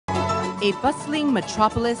a bustling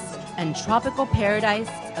metropolis and tropical paradise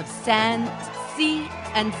of sand, sea,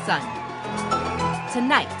 and sun.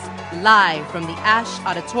 Tonight, live from the Ash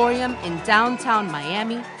Auditorium in downtown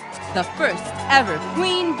Miami, the first ever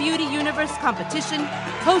Queen Beauty Universe competition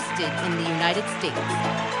hosted in the United States.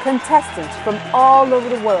 Contestants from all over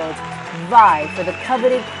the world vie for the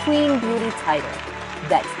coveted Queen Beauty title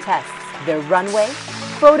that tests their runway,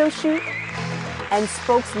 photo shoot, and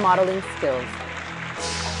spokesmodeling skills.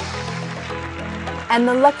 And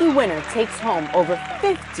the lucky winner takes home over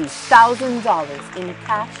 $50,000 in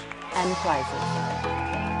cash and prizes.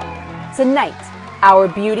 Tonight, our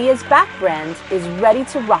Beauty is Back brand is ready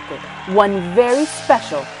to rocket one very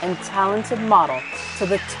special and talented model to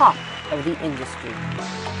the top of the industry.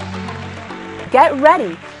 Get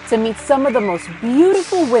ready to meet some of the most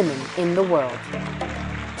beautiful women in the world.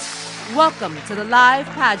 Welcome to the live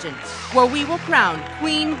pageant where we will crown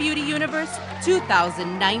Queen Beauty Universe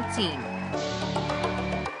 2019.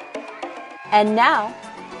 And now,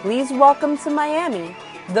 please welcome to Miami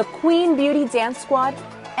the Queen Beauty Dance Squad,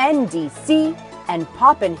 NDC, and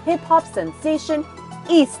pop and hip hop sensation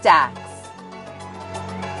E-Stax.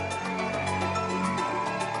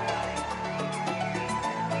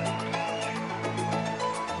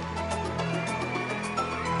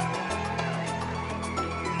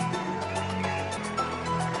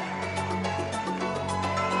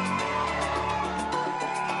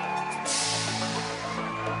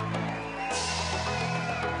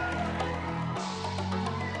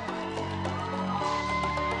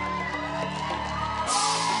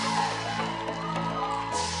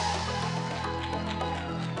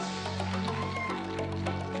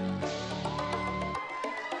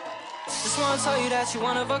 Just wanna tell you that you're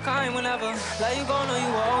one of a kind. Whenever let you go, know you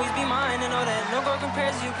will always be mine. And know that no girl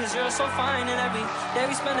compares to you, cause you're so fine. And every day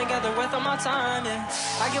we spend together worth all my time, yeah.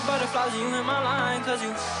 I get butterflies when you hit my line, cause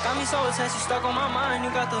you got me so attached, you stuck on my mind.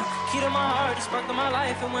 You got the key to my heart, the spark of my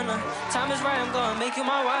life. And when the time is right, I'm gonna make you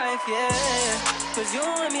my wife, yeah. Cause you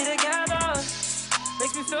and me together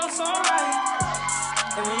makes me feel so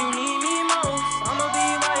right. And when you need me most, I'ma be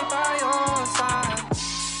right by your side.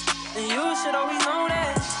 And you should always know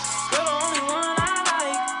that you're the only one I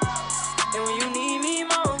like. And when you need me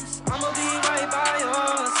most, I'ma be right by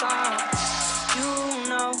your side. You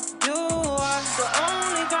know you are the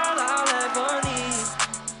only girl I'll ever need,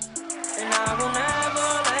 and I will never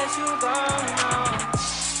let you go, no.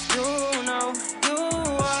 You know you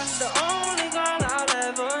are the only girl I'll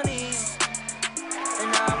ever need,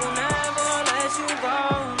 and I will never let you go,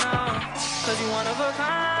 no. Cause you one of a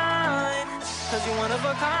kind, cause you one of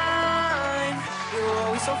a kind. You're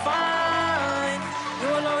always so fine, you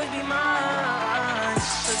will always be mine.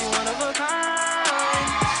 Cause you one of a kind,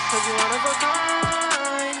 cause you one of a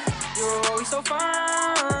kind. You're always so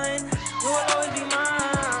fine, you will always be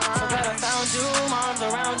mine. So glad I found you, my arms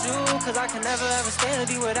around you, cause I can never ever stand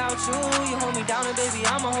to be without you. You hold me down and baby,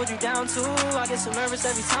 I'ma hold you down too. I get so nervous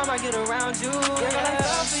every time I get around you. Ain't got like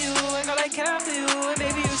love for you, ain't got like care for you. And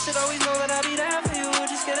baby, you should always know that I'll be there for you.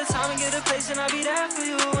 Just get a time and get a place and I'll be there for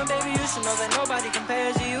you. And baby, you should know that nobody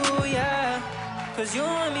compares to you, yeah. Cause you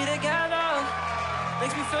and me together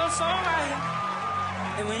makes me feel so right.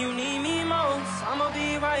 And when you need me most, I'ma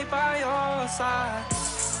be right by your side.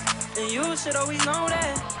 And you should always know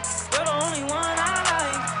that you're the only one I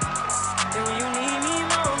like. And when you need me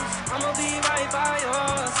most, I'ma be right by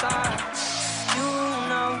your side. You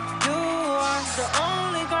know you are the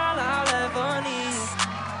only girl I'll ever need,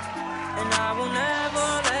 and I will never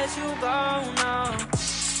let you go, no.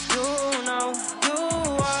 You know you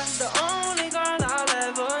are the only girl I'll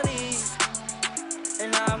ever need,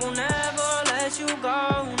 and I will never let you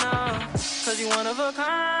go, no. Cause you one of a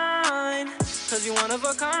kind, cause you one of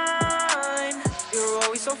a kind. You're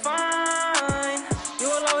always so fine, you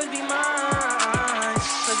will always be mine.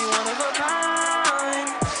 Cause you one of a kind,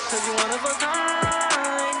 cause you one of a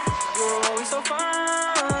kind. You're always so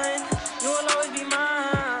fine, you will always be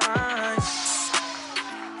mine.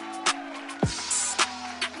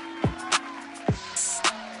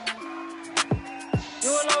 You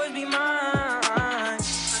will always be mine.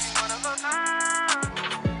 Cause you one of a kind.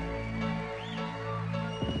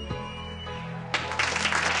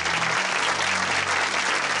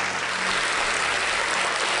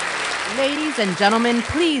 Ladies and gentlemen,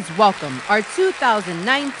 please welcome our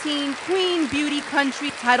 2019 Queen Beauty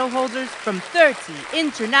Country title holders from 30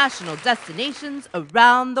 international destinations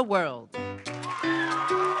around the world.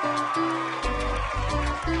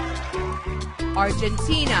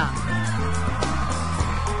 Argentina,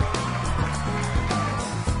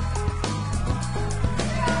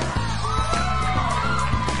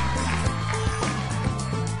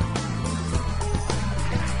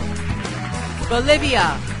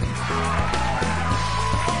 Bolivia.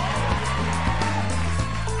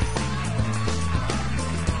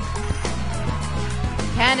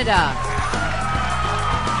 Canada.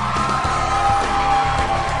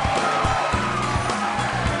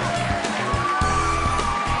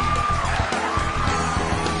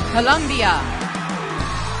 Colombia.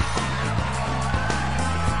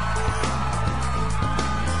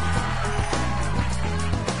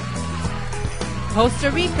 Costa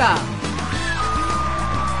Rica.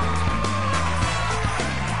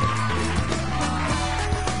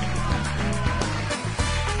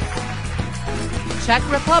 Czech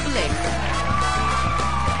Republic.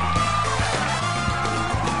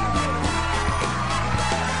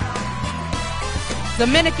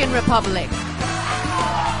 Dominican Republic.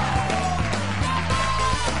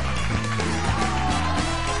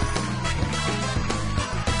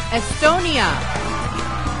 Estonia.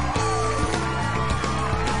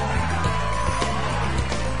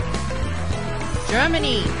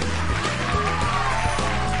 Germany.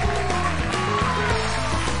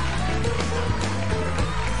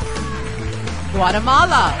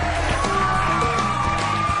 Guatemala.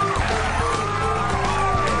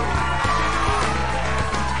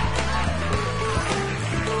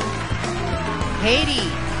 Haiti.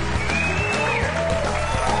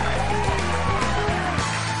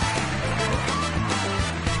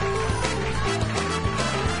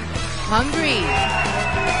 Hungary.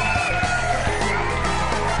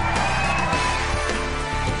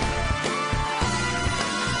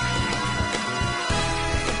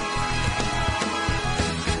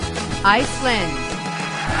 Iceland.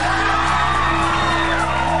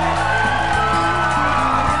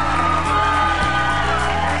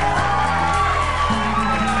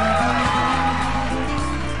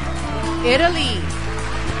 Italy.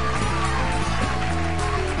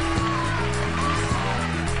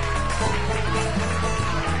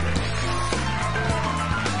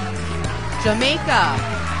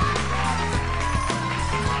 Jamaica.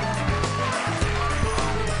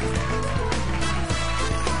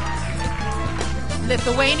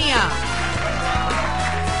 Lithuania.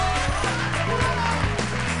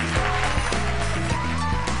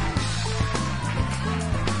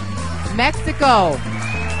 Mexico.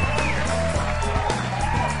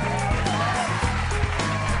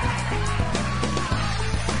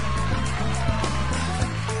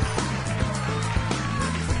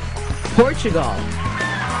 Portugal.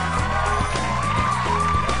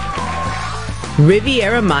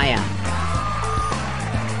 Riviera Maya.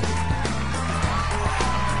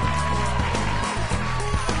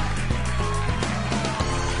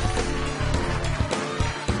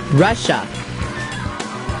 Russia.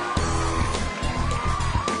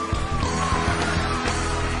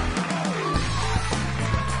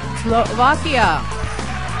 Slovakia.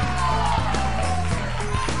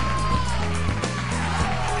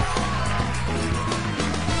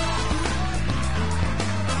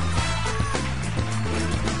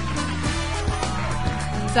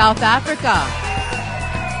 South Africa.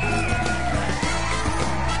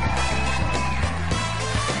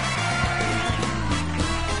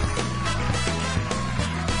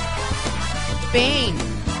 Spain.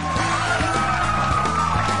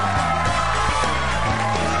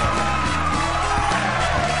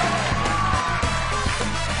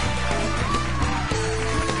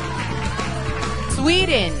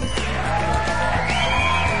 Sweden.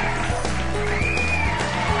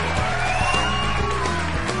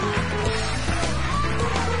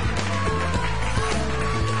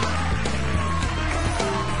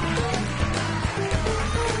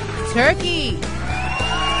 Turkey.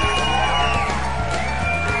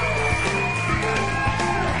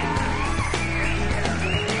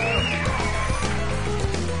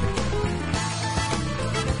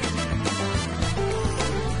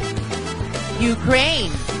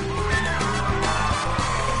 Ukraine.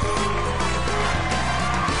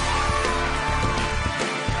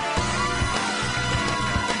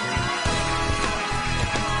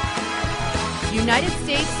 United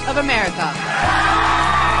States of America.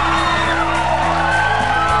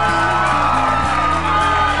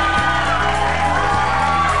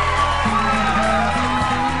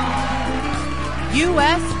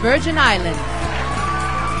 U.S. Virgin Islands.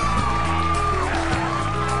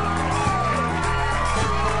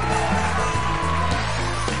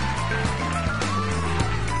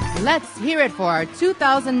 Let's hear it for our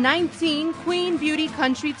 2019 Queen Beauty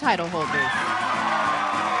Country title holders.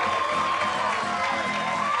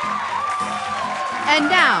 And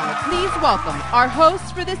now, please welcome our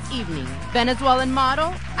host for this evening, Venezuelan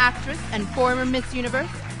model, actress, and former Miss Universe,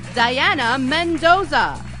 Diana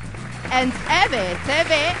Mendoza. and EVE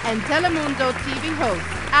TV and Telemundo TV host,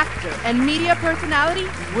 actor, and media personality,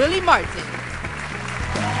 Willie Martin.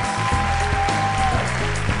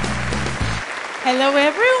 Hello,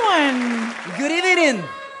 everyone. Good evening.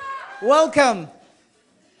 Welcome.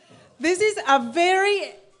 This is a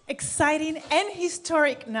very exciting and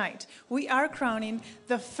historic night. We are crowning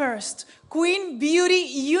the first Queen Beauty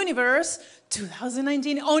Universe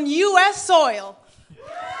 2019 on U.S. soil.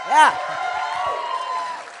 Yeah.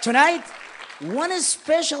 Tonight, one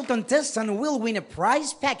special contestant will win a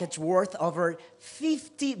prize package worth over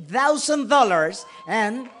 $50,000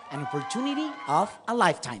 and an opportunity of a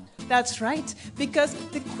lifetime. That's right, because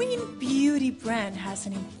the Queen Beauty brand has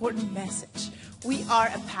an important message. We are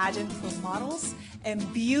a pageant for models,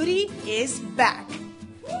 and beauty is back.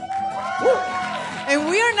 And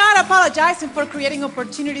we are not apologizing for creating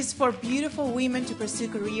opportunities for beautiful women to pursue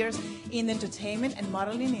careers in the entertainment and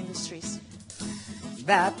modeling industries.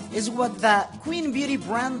 That is what the Queen Beauty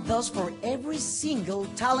brand does for every single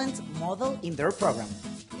talent model in their program.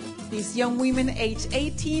 These young women aged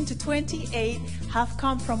 18 to 28 have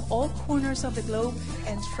come from all corners of the globe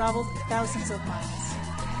and traveled thousands of miles.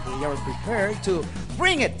 They are prepared to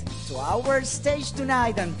bring it to our stage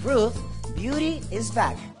tonight and prove beauty is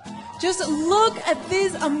back. Just look at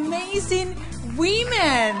these amazing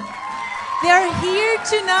women. They're here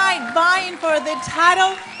tonight vying for the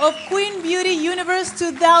title of Queen Beauty Universe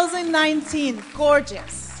 2019.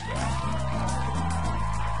 Gorgeous.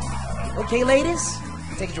 Okay, ladies,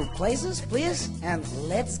 take your places, please, and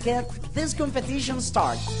let's get this competition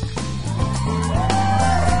started.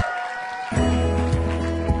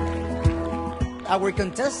 Our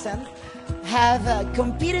contestants have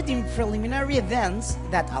competed in preliminary events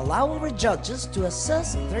that allow our judges to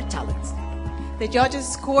assess their talents. The judges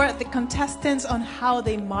score the contestants on how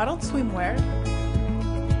they modeled swimwear.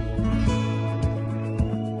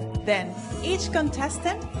 Then, each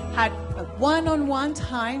contestant had a one-on-one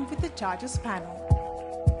time with the judges panel.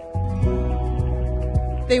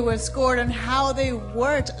 They were scored on how they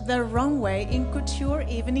worked the runway in couture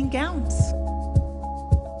evening gowns.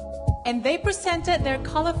 And they presented their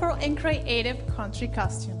colorful and creative country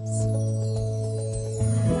costumes.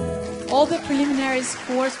 All the preliminary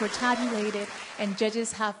scores were tabulated, and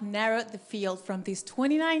judges have narrowed the field from these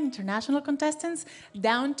 29 international contestants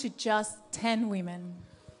down to just 10 women.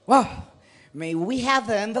 Wow. May we have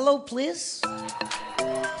the envelope, please?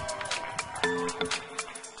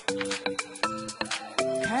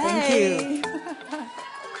 Thank you.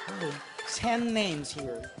 10 names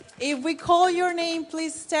here. If we call your name,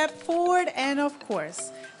 please step forward, and of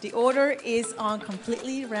course, the order is on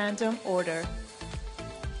completely random order.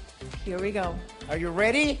 Here we go. Are you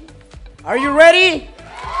ready? Are you ready?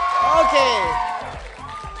 Okay.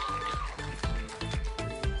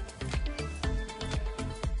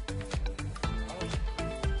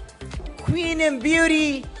 Queen and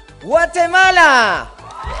Beauty, Guatemala.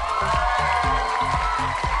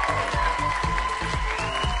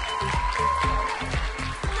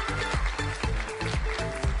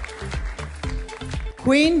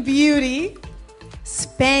 Queen Beauty,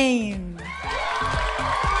 Spain.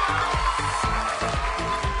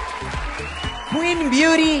 Queen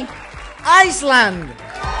Beauty, Iceland.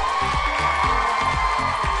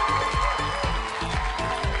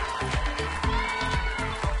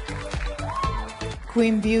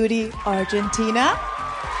 Queen Beauty, Argentina.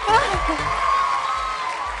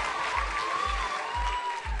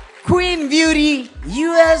 Queen Beauty,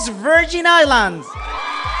 U.S. Virgin Islands.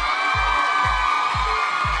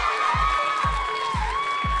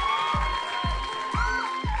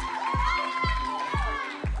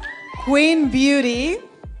 Queen Beauty,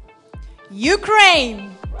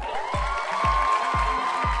 Ukraine.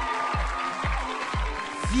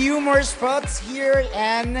 Few more spots here,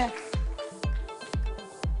 and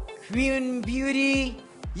Queen Beauty,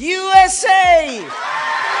 USA.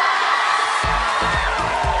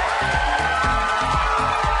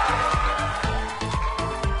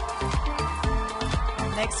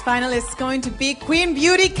 Next finalist is going to be Queen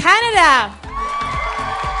Beauty, Canada.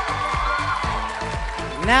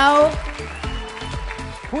 Now,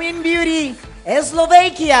 Queen Beauty,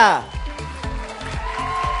 Slovakia.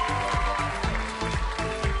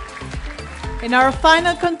 And our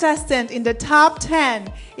final contestant in the top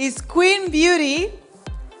 10 is Queen Beauty,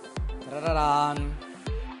 Ta-da-da-dan.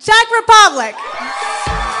 Czech Republic.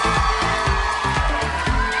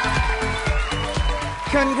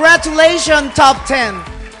 Congratulations, top 10.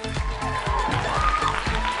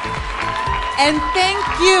 And thank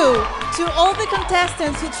you to all the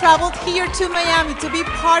contestants who traveled here to Miami to be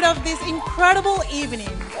part of this incredible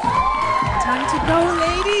evening. Time to go,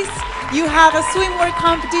 ladies. You have a swimwear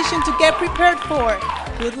competition to get prepared for.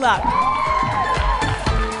 Good luck.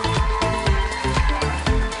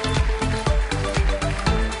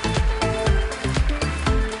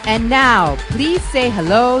 And now, please say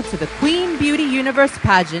hello to the Queen Beauty Universe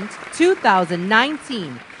Pageant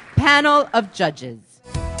 2019 panel of judges.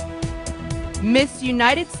 Miss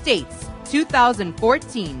United States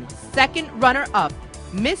 2014 second runner-up,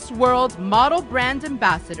 Miss World Model Brand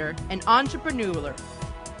Ambassador and Entrepreneur,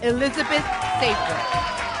 Elizabeth Safer.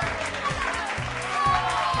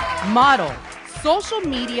 Model, social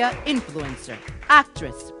media influencer,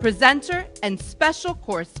 actress, presenter, and special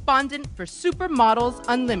correspondent for Supermodels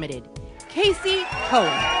Unlimited, Casey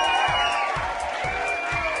Cohen.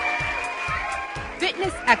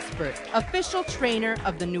 Fitness expert, official trainer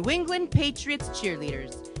of the New England Patriots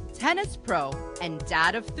cheerleaders, tennis pro, and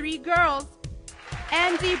dad of 3 girls,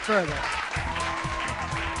 Andy Burler.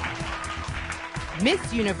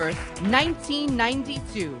 Miss Universe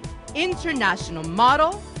 1992, international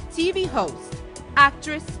model, TV host,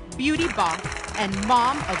 actress, beauty boss, and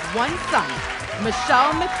mom of 1 son,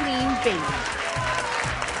 Michelle McLean Bailey.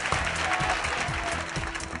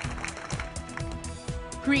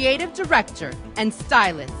 Creative director and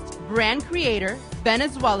stylist, brand creator,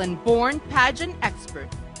 Venezuelan-born pageant expert,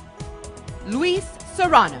 Luis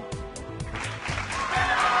Serrano.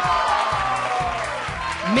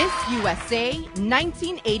 Miss USA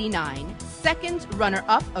 1989, second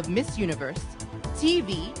runner-up of Miss Universe,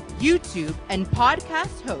 TV, YouTube, and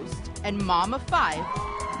podcast host and mom of 5,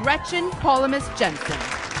 Gretchen Polomus Jensen.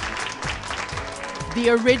 The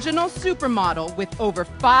original supermodel with over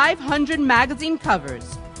 500 magazine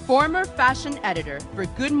covers, former fashion editor for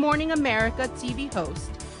Good Morning America TV host,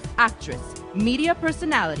 actress, media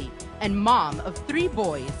personality, and mom of 3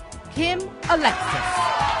 boys, Kim Alexis.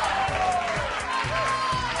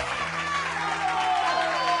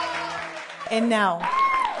 And now,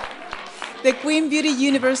 the Queen Beauty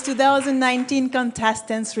Universe 2019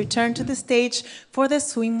 contestants return to the stage for the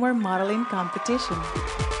swimwear modeling competition.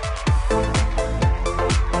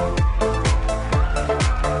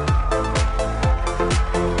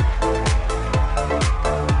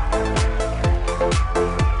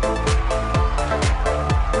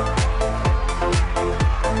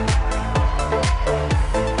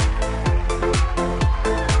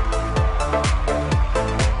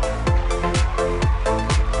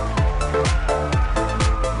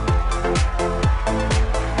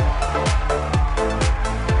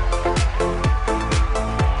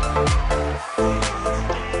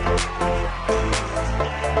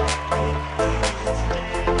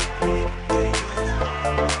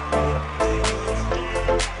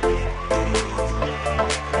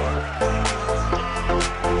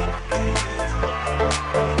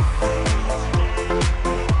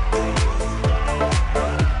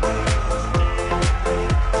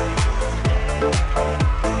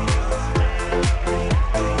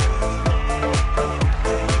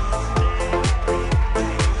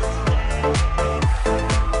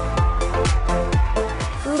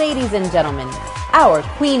 Ladies and gentlemen, our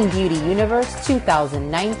Queen Beauty Universe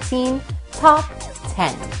 2019 Top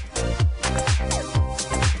 10.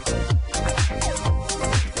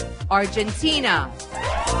 Argentina.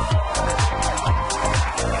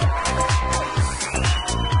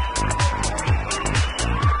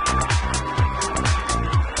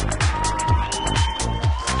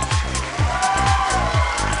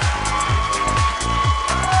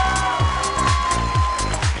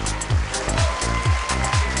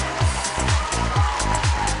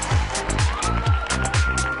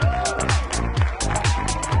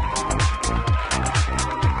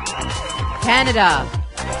 Canada.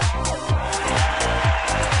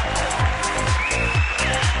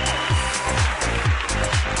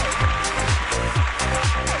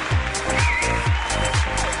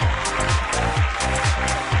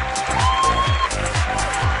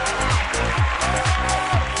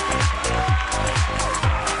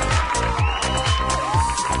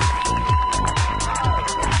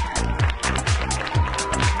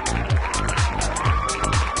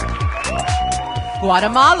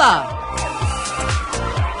 Guatemala.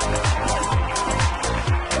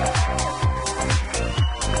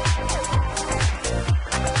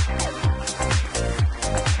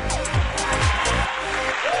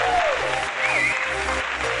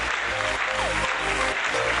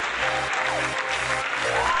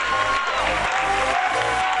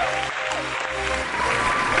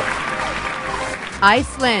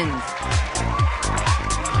 Iceland.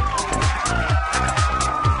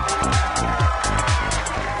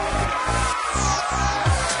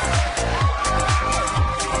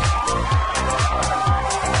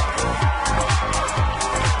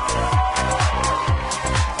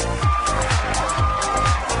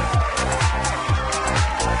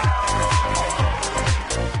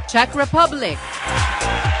 Czech Republic.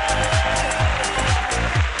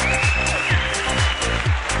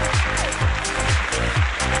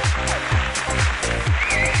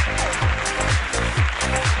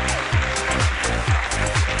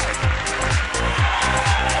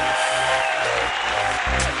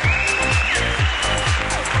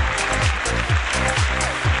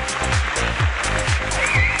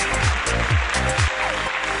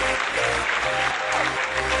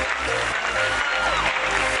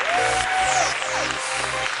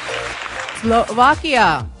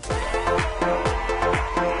 Slovakia.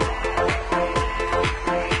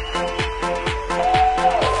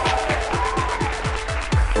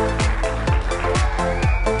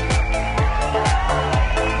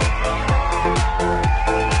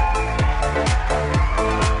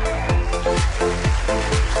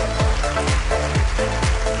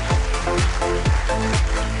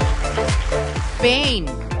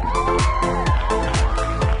 Spain.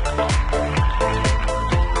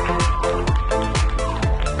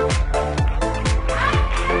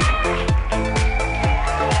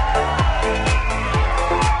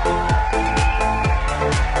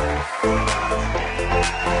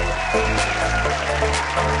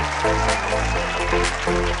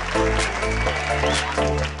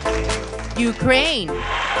 Ukraine.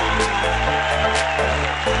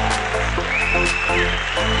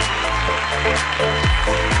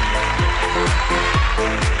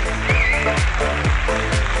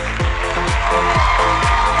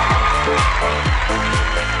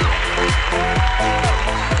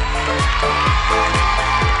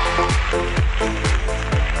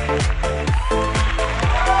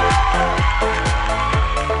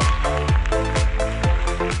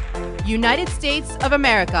 United States of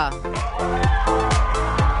America.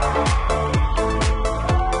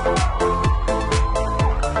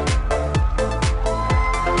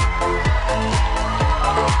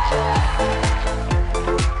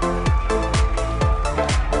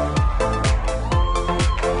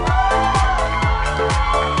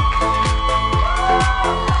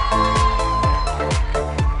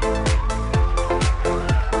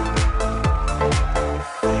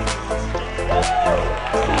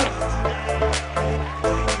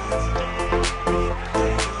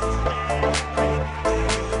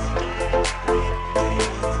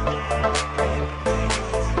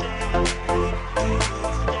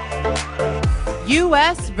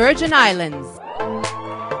 U.S. Virgin Islands.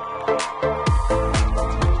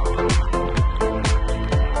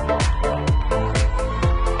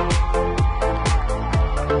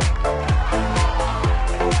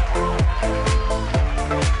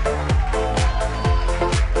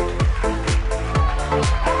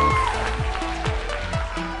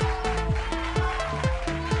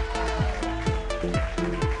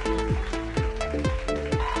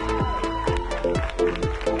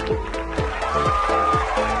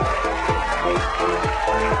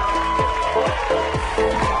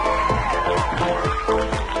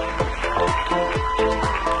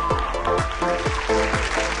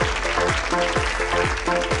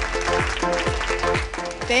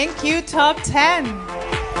 Thank you, Top 10.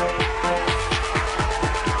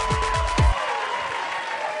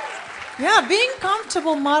 Yeah, being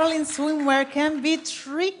comfortable modeling swimwear can be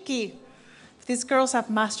tricky. These girls have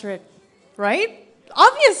mastered it, right?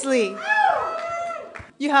 Obviously.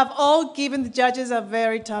 You have all given the judges a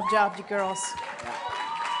very tough job, you girls.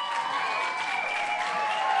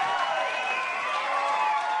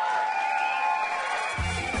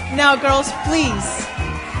 Now, girls, please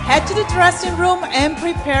head to the dressing room and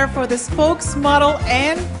prepare for the spokesmodel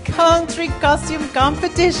and country costume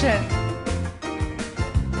competition.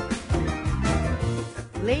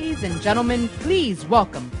 Ladies and gentlemen, please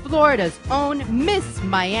welcome Florida's own Miss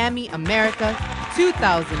Miami America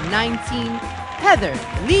 2019, Heather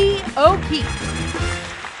Lee O'Keefe.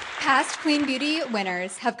 Past Queen Beauty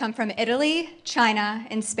winners have come from Italy, China,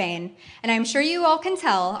 and Spain. And I'm sure you all can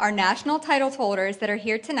tell our national title holders that are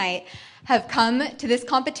here tonight have come to this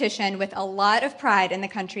competition with a lot of pride in the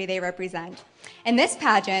country they represent. In this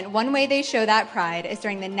pageant, one way they show that pride is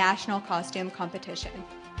during the national costume competition.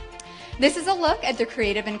 This is a look at the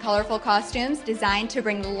creative and colorful costumes designed to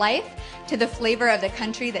bring life to the flavor of the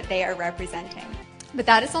country that they are representing. But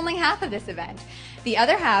that is only half of this event. The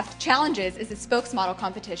other half, Challenges, is a spokesmodel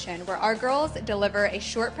competition where our girls deliver a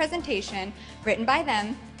short presentation written by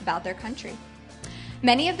them about their country.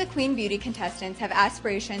 Many of the Queen Beauty contestants have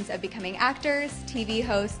aspirations of becoming actors, TV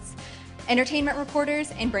hosts, entertainment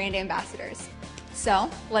reporters, and brand ambassadors. So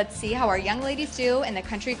let's see how our young ladies do in the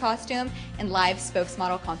country costume and live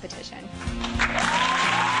spokesmodel competition.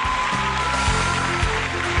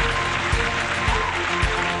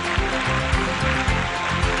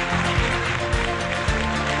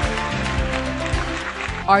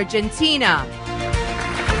 Argentina.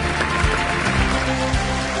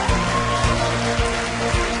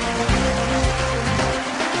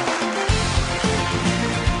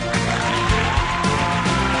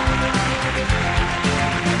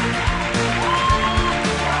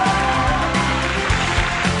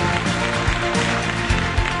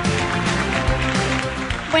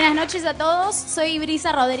 Buenas noches a todos, soy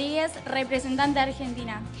Brisa Rodríguez, representante de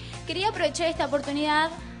Argentina. Quería aprovechar esta oportunidad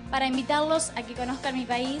para invitarlos a que conozcan mi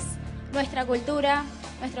país, nuestra cultura,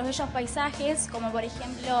 nuestros bellos paisajes, como por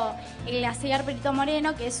ejemplo el glaciar Perito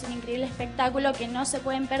Moreno, que es un increíble espectáculo que no se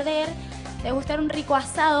pueden perder, degustar un rico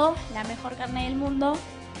asado, la mejor carne del mundo.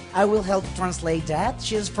 I will help translate that.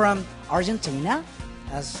 She's from Argentina,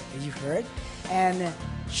 as you heard, and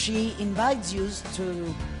she invites you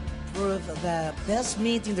to prove the best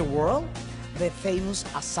meat in the world, the famous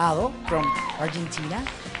asado from Argentina.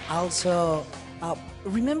 Also,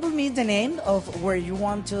 remember me the name of where you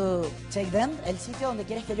want to take them, el sitio donde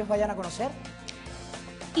quieres que ellos vayan a conocer.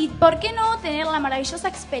 Y por qué no tener la maravillosa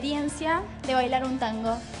experiencia de bailar un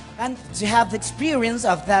tango. And to have the experience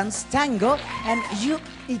of dance tango. And you,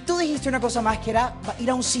 y tú dijiste una cosa más que era ir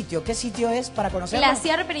a un sitio. ¿Qué sitio es para conocerlo?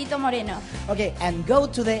 Glaciar Perito Moreno. Okay, and go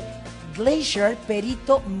to the Glacier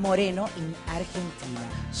Perito Moreno in Argentina.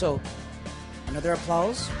 So, another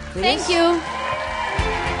applause, please. Thank you.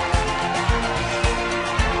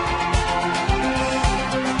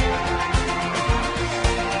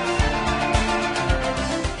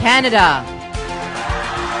 Canada.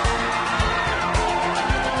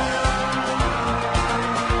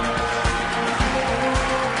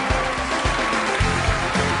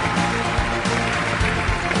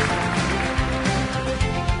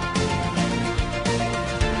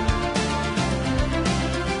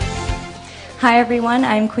 Hi everyone,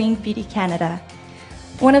 I'm Queen Beauty Canada.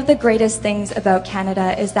 One of the greatest things about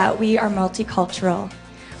Canada is that we are multicultural.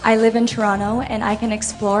 I live in Toronto and I can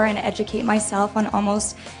explore and educate myself on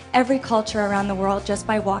almost every culture around the world just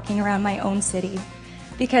by walking around my own city.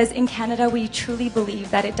 Because in Canada we truly believe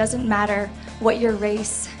that it doesn't matter what your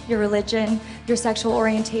race, your religion, your sexual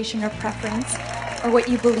orientation or preference, or what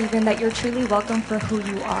you believe in, that you're truly welcome for who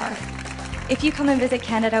you are. If you come and visit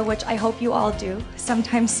Canada, which I hope you all do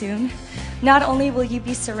sometime soon, not only will you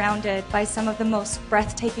be surrounded by some of the most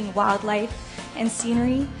breathtaking wildlife and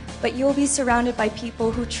scenery, but you will be surrounded by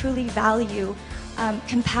people who truly value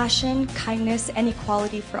compassion, kindness, and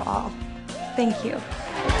equality for all. Thank you.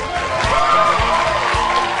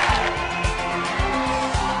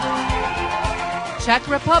 Czech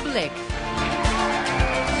Republic.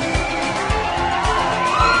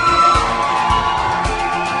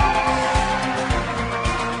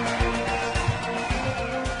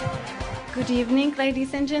 Good evening,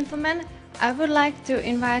 ladies and gentlemen. I would like to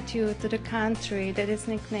invite you to the country that is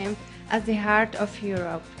nicknamed as the heart of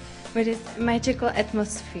Europe, with its magical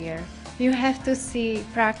atmosphere. You have to see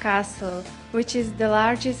Prague Castle, which is the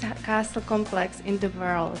largest castle complex in the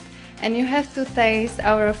world. And you have to taste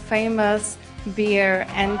our famous beer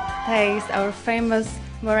and taste our famous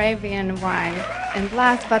Moravian wine. And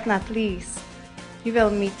last but not least, you will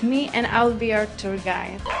meet me and I'll be your tour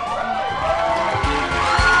guide.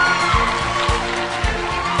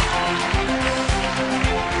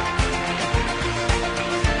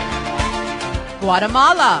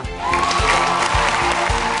 Guatemala.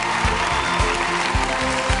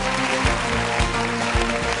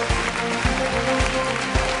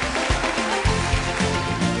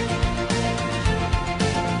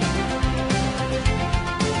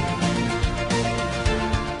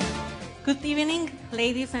 Good evening,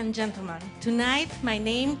 ladies and gentlemen. Tonight, my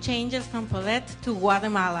name changes from Paulette to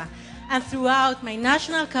Guatemala. And throughout my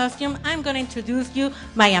national costume, I'm going to introduce you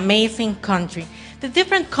my amazing country. The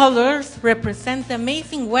different colors represent the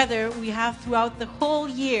amazing weather we have throughout the whole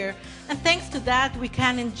year. And thanks to that, we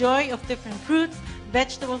can enjoy of different fruits,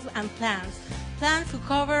 vegetables, and plants. Plants who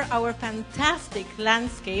cover our fantastic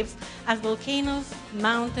landscapes as volcanoes,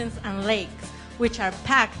 mountains, and lakes, which are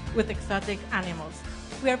packed with exotic animals.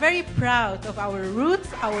 We are very proud of our roots,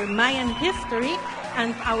 our Mayan history,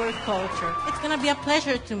 and our culture. It's going to be a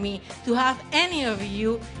pleasure to me to have any of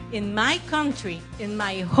you in my country, in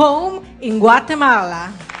my home in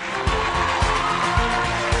Guatemala.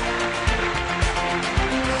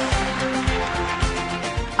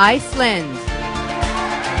 Iceland.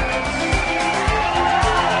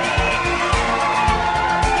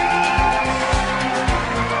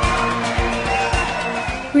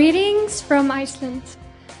 Greetings from Iceland,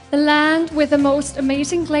 the land with the most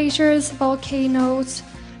amazing glaciers, volcanoes,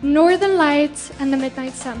 northern lights, and the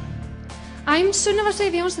midnight sun. I'm Sunneva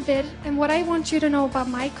Seyfjónsdóttir, and what I want you to know about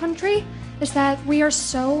my country is that we are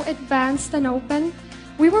so advanced and open.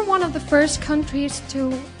 we were one of the first countries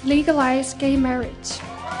to legalize gay marriage.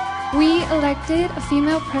 We elected a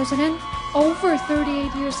female president over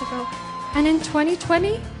 38 years ago. And in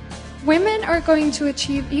 2020, women are going to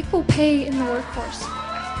achieve equal pay in the workforce.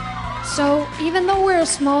 So even though we're a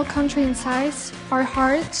small country in size, our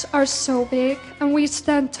hearts are so big, and we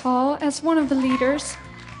stand tall as one of the leaders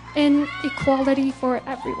in equality for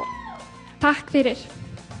everyone. Tack fyrir.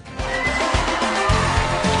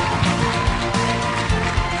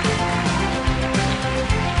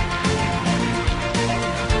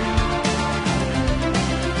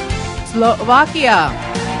 Slovakia.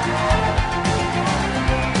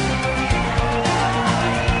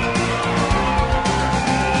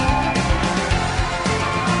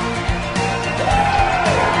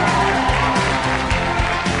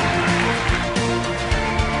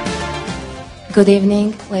 Good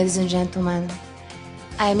evening, ladies and gentlemen.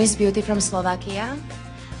 I am Miss Beauty from Slovakia.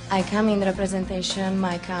 I come in representation of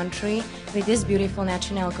my country with this beautiful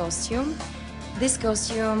national costume. This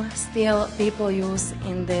costume still people use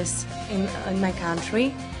in my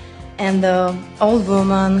country, and the old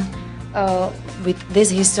woman with these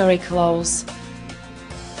historic clothes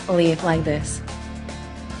live like this.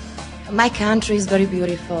 My country is very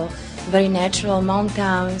beautiful, very natural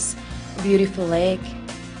mountains, beautiful lake,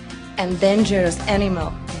 and dangerous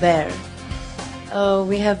animal, bear.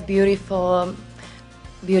 We have beautiful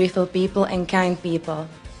people and kind people.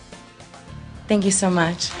 Thank you so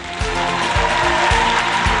much.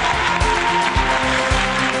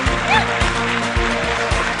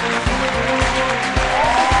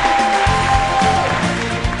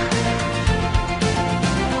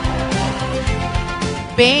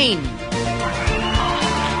 Spain.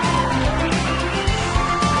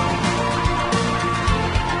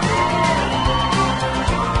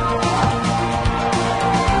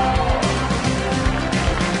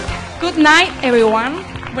 Good night, everyone.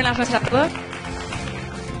 Buenas noches a todos.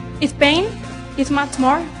 Spain is much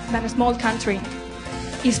more than a small country.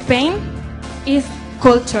 Spain is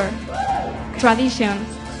culture, tradition,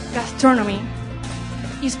 gastronomy.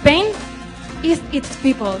 Spain is its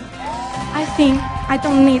people. I think I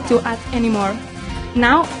don't need to add anymore.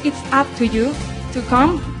 Now it's up to you to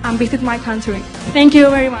come and visit my country. Thank you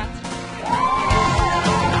very much.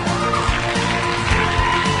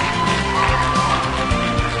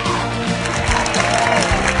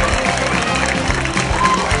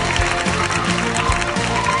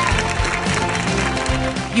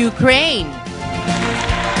 Ukraine.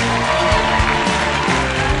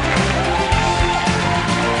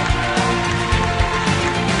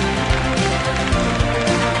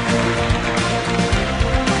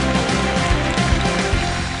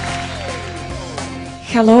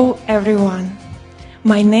 Hello everyone,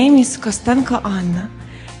 my name is Kostenko Anna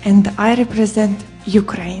and I represent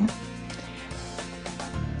Ukraine.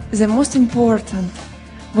 The most important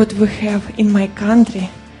what we have in my country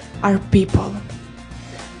are people.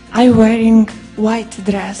 I'm wearing white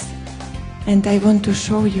dress and I want to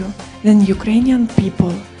show you that Ukrainian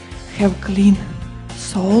people have clean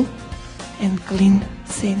soul and clean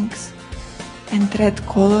things and red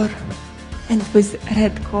color, and with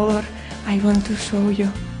red color I want to show you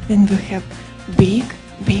that we have big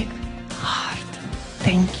heart.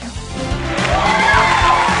 Thank you.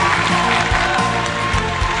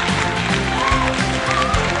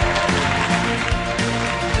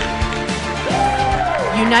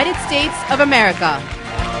 United States of America.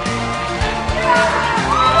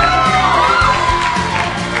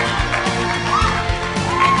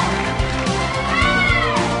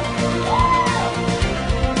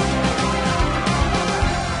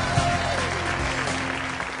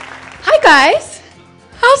 Guys,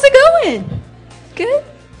 how's it going? Good?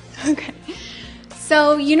 Okay.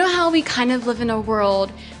 So, you know how we kind of live in a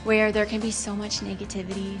world where there can be so much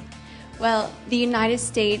negativity? Well, the United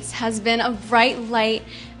States has been a bright light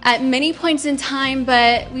at many points in time,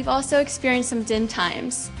 but we've also experienced some dim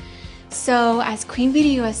times. So, as Queen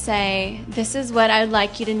Beauty USA, this is what I'd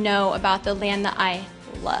like you to know about the land that I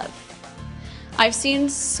love. I've seen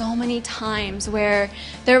so many times where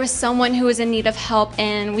there was someone who was in need of help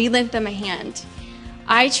and we lent them a hand.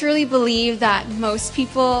 I truly believe that most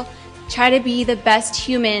people try to be the best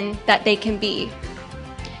human that they can be.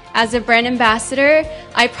 As a brand ambassador,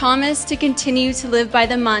 I promise to continue to live by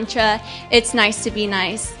the mantra, it's nice to be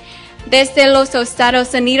nice. Desde los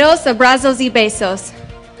Estados Unidos, abrazos y besos.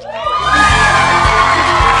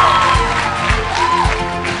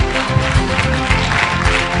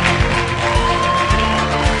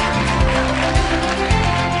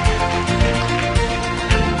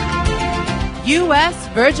 U.S.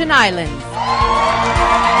 Virgin Islands.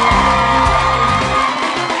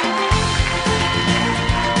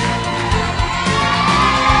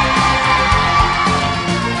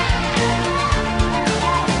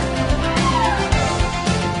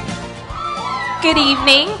 Good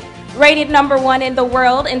evening. Rated #1 in the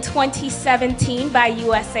world in 2017 by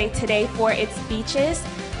USA Today for its beaches,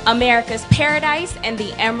 America's paradise, and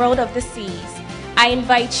the emerald of the seas. I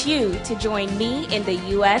invite you to join me in the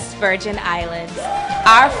U.S. Virgin Islands.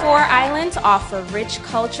 Our 4 islands offer rich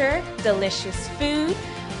culture, delicious food,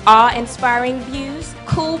 awe-inspiring views,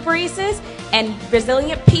 cool breezes, and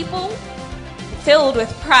resilient people filled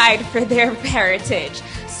with pride for their heritage.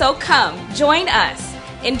 So come, join us,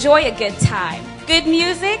 enjoy a good time, good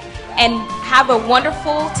music, and have a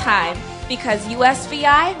wonderful time because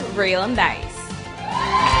USVI real nice.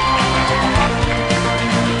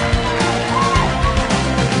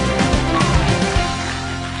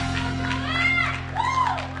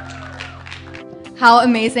 How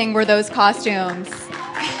amazing were those costumes?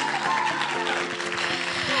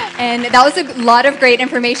 And that was a lot of great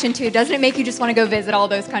information too. Doesn't it make you just want to go visit all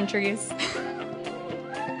those countries?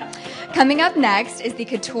 Coming up next is the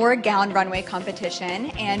Couture Gown Runway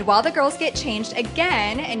Competition. And while the girls get changed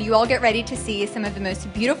again and you all get ready to see some of the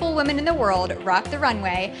most beautiful women in the world rock the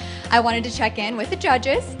runway, I wanted to check in with the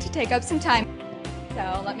judges to take up some time.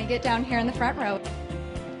 So let me get down here in the front row.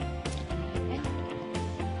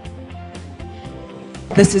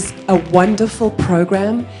 This is a wonderful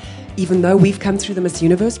program. Even though we've come through the Miss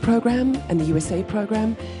Universe program and the USA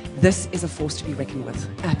program, this is a force to be reckoned with,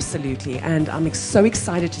 absolutely. And I'm so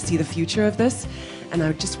excited to see the future of this. And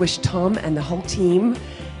I just wish Tom and the whole team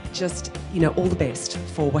just, all the best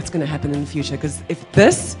for what's going to happen in the future. Because if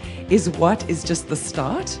this is what is just the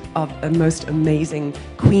start of a most amazing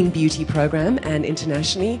Queen Beauty program and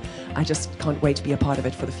internationally, I just can't wait to be a part of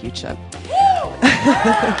it for the future.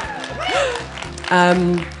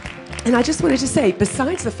 And I just wanted to say,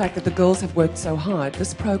 besides the fact that the girls have worked so hard,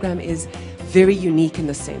 this program is very unique in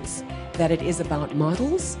the sense that it is about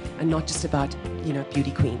models and not just about,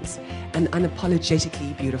 beauty queens. And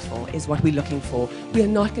unapologetically beautiful is what we're looking for. We are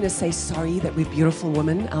not going to say sorry that we're beautiful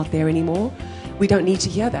women out there anymore. We don't need to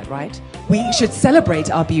hear that, right? We should celebrate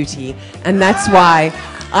our beauty. And that's why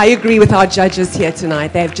I agree with our judges here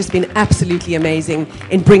tonight. They've just been absolutely amazing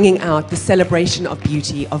in bringing out the celebration of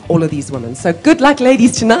beauty of all of these women. So good luck,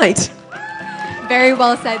 ladies, tonight. Very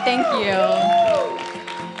well said. Thank you.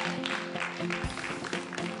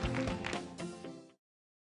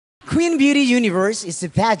 Queen Beauty Universe is a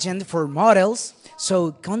pageant for models,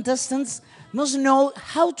 so contestants must know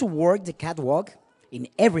how to work the catwalk in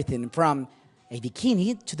everything from a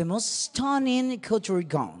bikini to the most stunning couture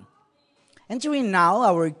gown. Entering now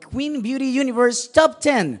our Queen Beauty Universe Top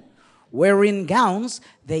 10, wearing gowns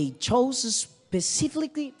they chose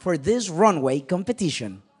specifically for this runway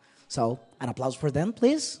competition. So, an applause for them,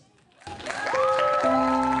 please.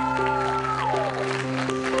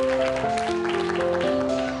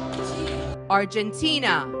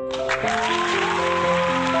 Argentina.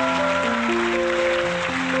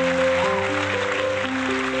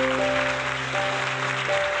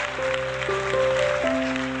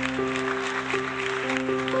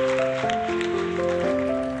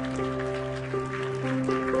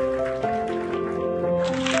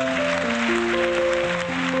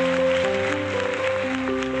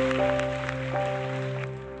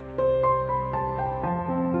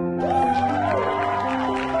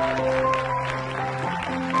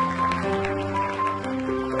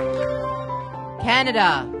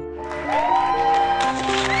 Canada.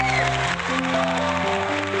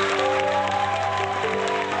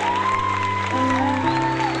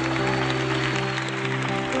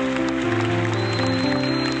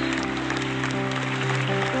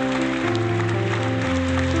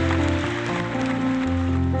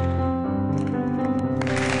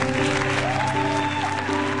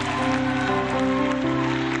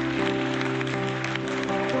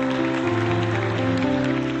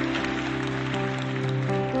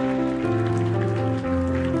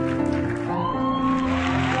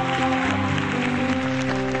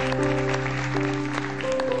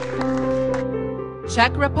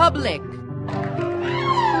 Czech Republic.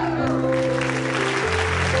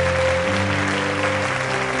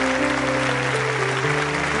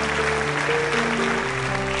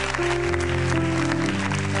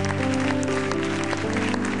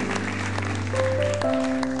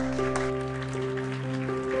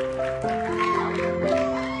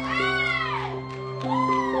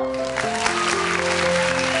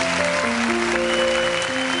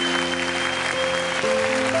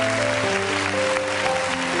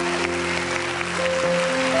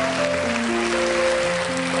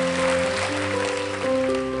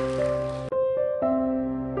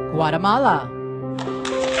 Guatemala.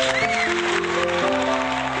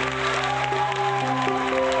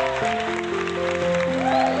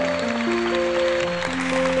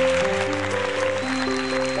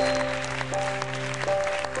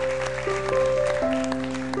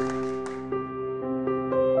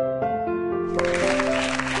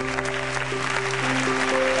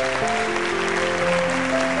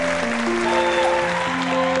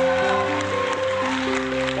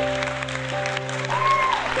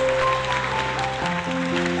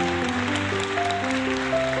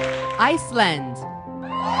 Iceland.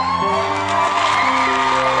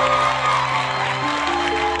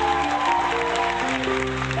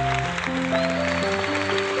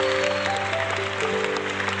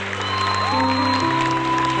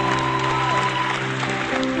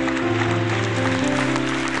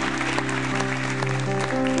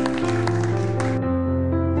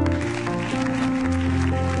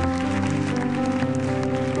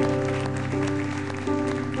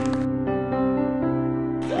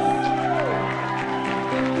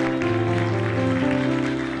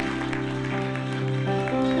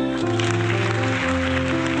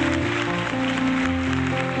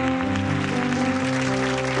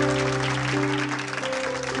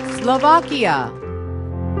 Slovakia.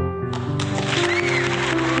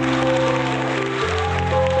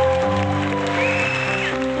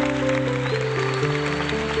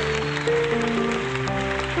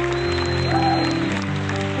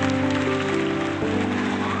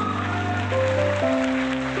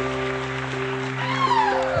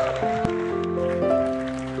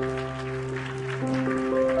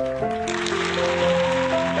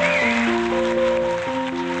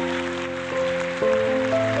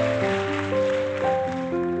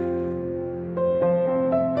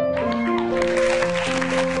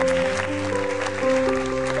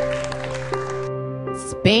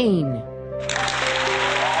 Spain.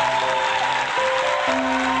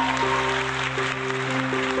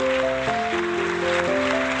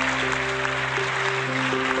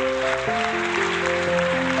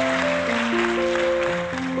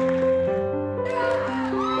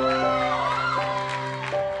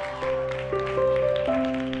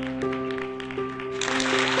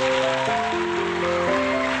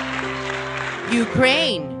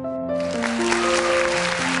 Ukraine.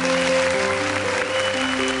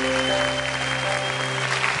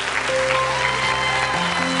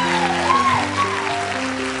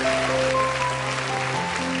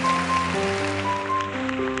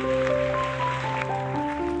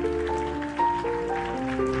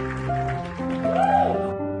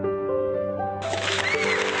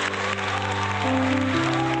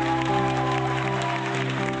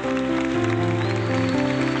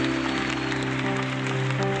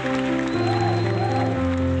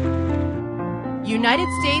 United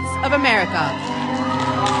States of America.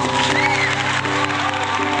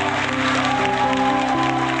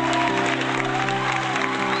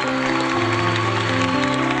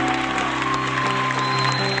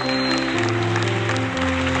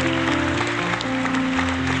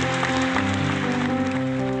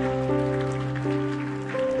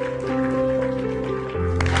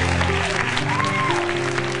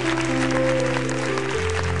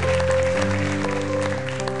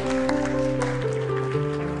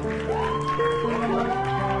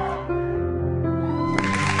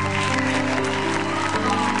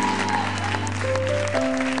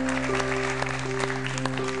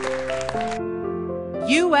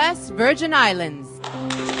 U.S. Virgin Islands.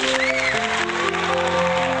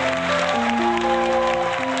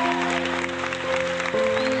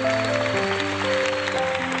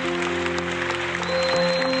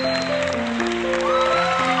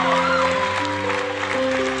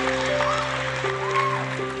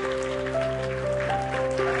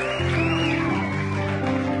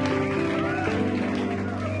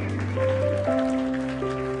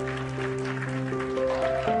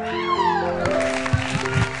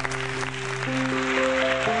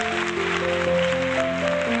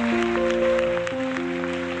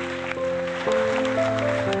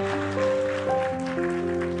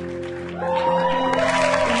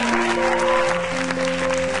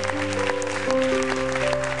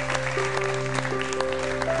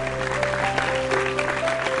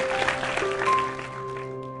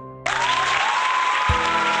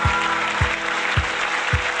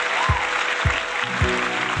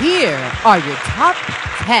 Here are your top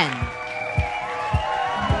 10.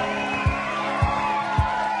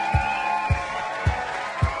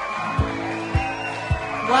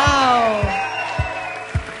 Wow!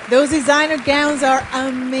 Those designer gowns are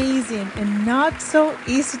amazing and not so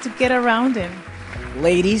easy to get around in.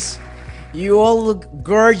 Ladies, you all look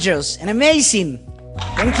gorgeous and amazing.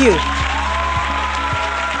 Thank you.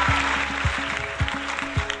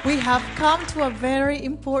 We have come to a very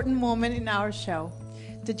important moment in our show.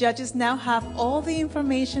 The judges now have all the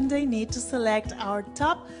information they need to select our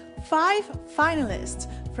top 5 finalists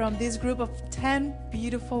from this group of 10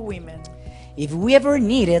 beautiful women. If we ever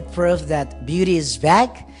needed proof that beauty is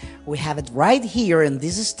back, we have it right here on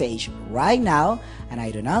this stage right now, and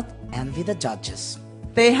I do not envy the judges.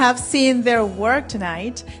 They have seen their work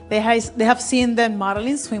tonight. They have seen them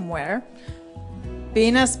modeling swimwear,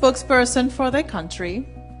 being a spokesperson for their country,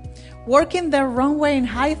 working the runway in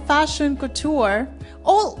high fashion couture,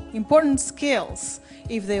 all important skills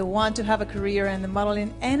if they want to have a career in the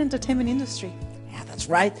modeling and entertainment industry. Yeah, that's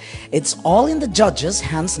right. It's all in the judges'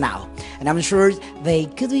 hands now. And I'm sure they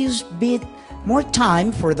could use a bit more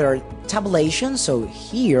time for their tabulation. So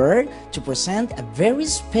here to present a very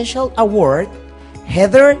special award,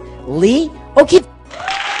 Heather Lee O'Keefe.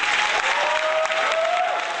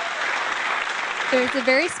 There's a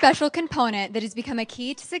very special component that has become a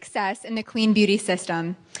key to success in the Queen Beauty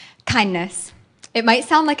system: kindness. It might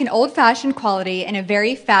sound like an old-fashioned quality in a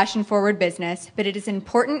very fashion-forward business, but it is an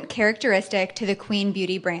important characteristic to the Queen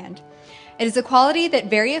Beauty brand. It is a quality that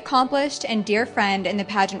very accomplished and dear friend in the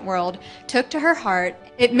pageant world took to her heart.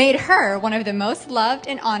 It made her one of the most loved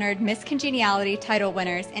and honored Miss Congeniality title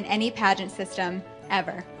winners in any pageant system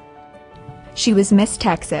ever. She was Miss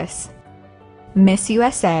Texas, Miss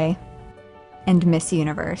USA, and Miss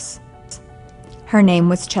Universe. Her name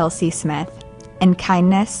was Chelsea Smith, and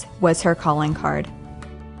kindness was her calling card.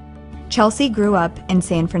 Chelsea grew up in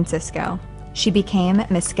San Francisco. She became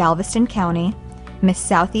Miss Galveston County, Miss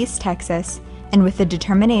Southeast Texas, and with the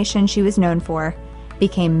determination she was known for,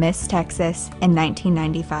 became Miss Texas in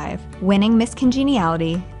 1995, winning Miss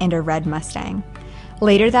Congeniality and a red Mustang.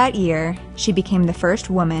 Later that year, she became the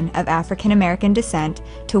first woman of African American descent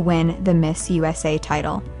to win the Miss USA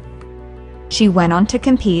title. She went on to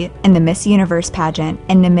compete in the Miss Universe pageant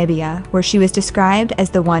in Namibia, where she was described as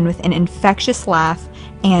the one with an infectious laugh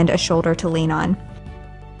and a shoulder to lean on.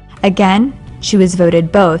 Again, she was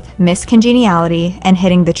voted both Miss Congeniality and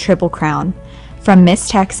hitting the Triple Crown. From Miss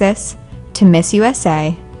Texas to Miss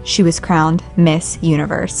USA, she was crowned Miss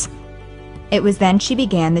Universe. It was then she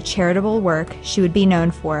began the charitable work she would be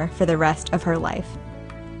known for the rest of her life.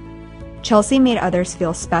 Chelsea made others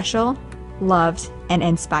feel special, loved, and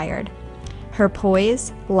inspired. Her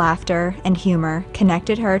poise, laughter, and humor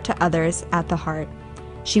connected her to others at the heart.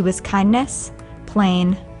 She was kindness,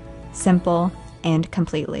 plain, simple, and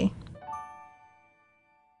completely.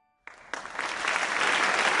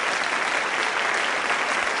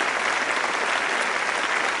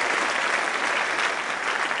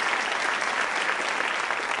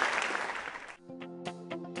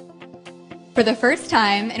 For the first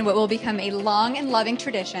time in what will become a long and loving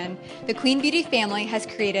tradition, the Queen Beauty family has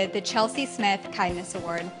created the Chelsea Smith Kindness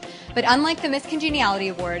Award. But unlike the Miss Congeniality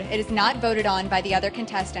Award, it is not voted on by the other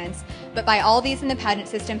contestants, but by all these in the pageant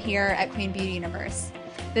system here at Queen Beauty Universe.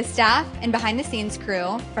 The staff and behind-the-scenes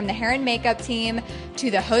crew, from the hair and makeup team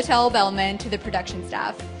to the hotel bellman to the production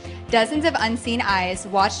staff. Dozens of unseen eyes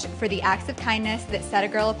watched for the acts of kindness that set a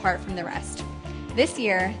girl apart from the rest. This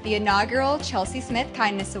year, the inaugural Chelsea Smith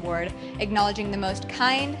Kindness Award, acknowledging the most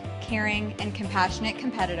kind, caring, and compassionate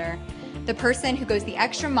competitor, the person who goes the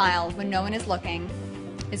extra mile when no one is looking,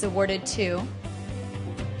 is awarded to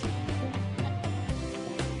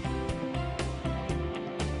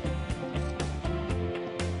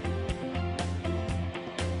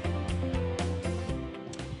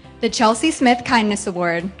the Chelsea Smith Kindness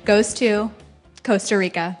Award goes to Costa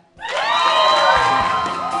Rica.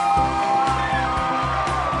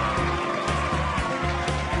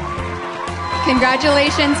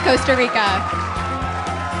 Congratulations, Costa Rica.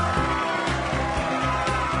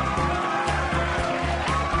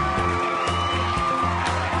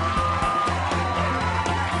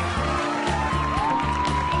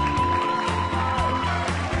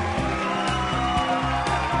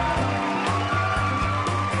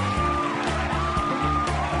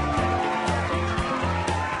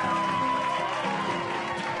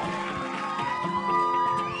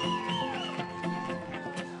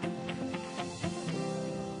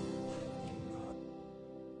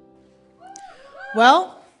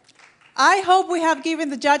 Well, I hope we have given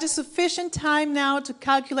the judges sufficient time now to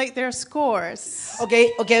calculate their scores.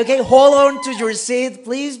 Okay. Hold on to your seat,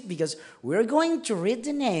 please, because we're going to read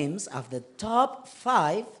the names of the top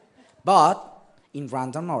 5, but in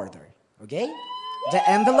random order. Okay? The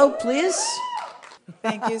envelope, please.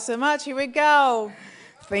 Thank you so much. Here we go.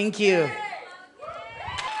 Thank you.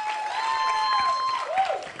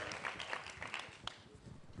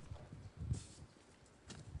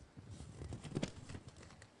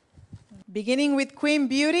 Beginning with Queen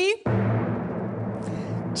Beauty,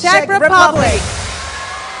 Czech Republic.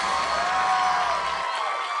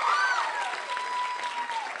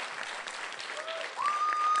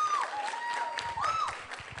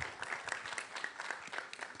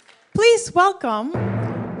 Please welcome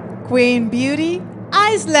Queen Beauty,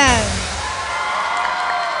 Iceland.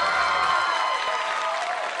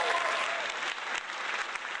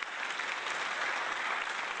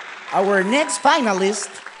 Our next finalist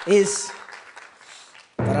is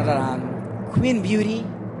Queen Beauty,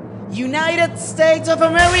 United States of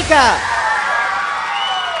America.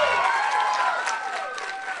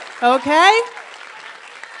 Okay.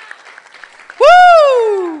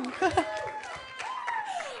 Woo!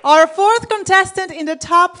 Our fourth contestant in the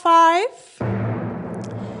top 5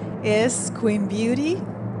 is Queen Beauty,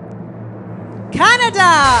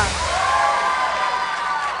 Canada.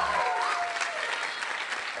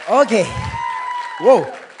 Okay. Whoa.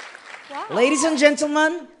 Ladies and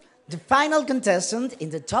gentlemen, the final contestant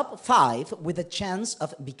in the top 5 with a chance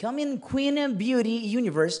of becoming Queen Beauty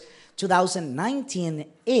Universe 2019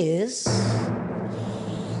 is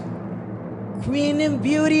Queen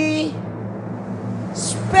Beauty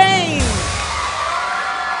Spain.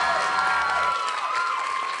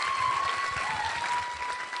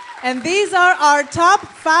 And these are our top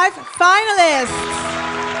 5 finalists.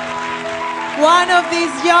 One of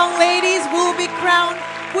these young ladies will be crowned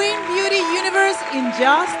Queen Beauty Universe in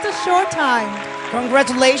just a short time.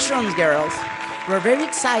 Congratulations, girls. We're very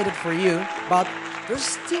excited for you, but there's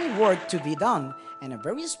still work to be done and a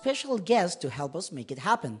very special guest to help us make it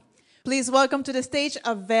happen. Please welcome to the stage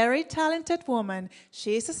a very talented woman.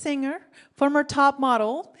 She is a singer, former top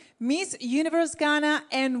model, Miss Universe Ghana,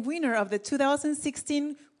 and winner of the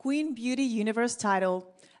 2016 Queen Beauty Universe title.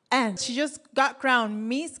 And she just got crowned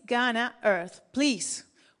Miss Ghana Earth. Please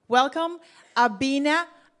welcome Abina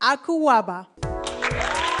Akuwaba.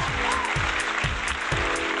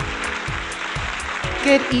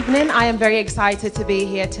 Good evening. I am very excited to be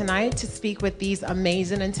here tonight to speak with these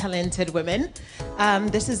amazing and talented women.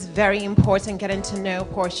 This is very important getting to know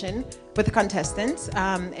portion with the contestants,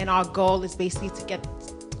 and our goal is basically to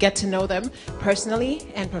get to know them personally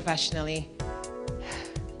and professionally.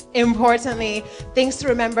 Importantly, things to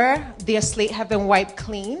remember: their slate have been wiped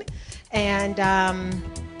clean, and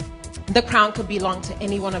the crown could belong to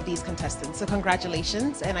any one of these contestants. So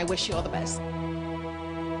congratulations, and I wish you all the best.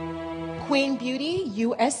 Queen Beauty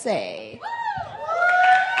USA.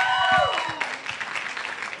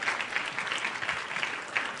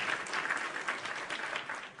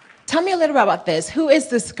 Tell me a little bit about this. Who is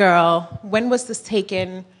this girl? When was this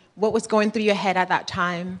taken? What was going through your head at that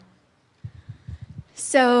time?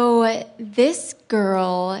 So this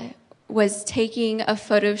girl was taking a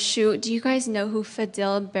photo shoot. Do you guys know who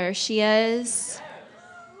Fadil Bershia is?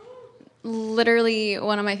 Literally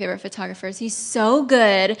one of my favorite photographers. He's so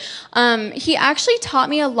good. He actually taught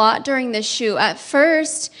me a lot during this shoot. At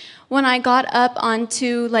first, when I got up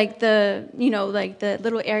onto like the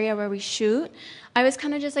little area where we shoot, I was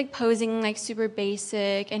kind of just like posing like super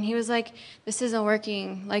basic, and he was like, "This isn't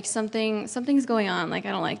working. Like something's going on. Like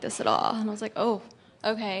I don't like this at all." And I was like, "Oh,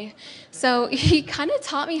 okay." So he kind of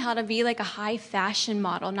taught me how to be like a high fashion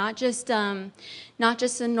model, not just a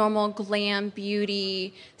normal glam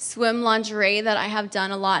beauty swim lingerie that I have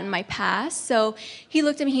done a lot in my past. So he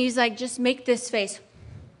looked at me, he's like, "Just make this face."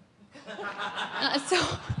 So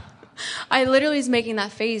I literally was making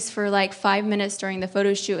that face for like 5 minutes during the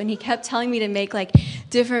photo shoot, and he kept telling me to make like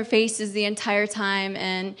different faces the entire time,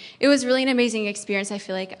 and it was really an amazing experience. I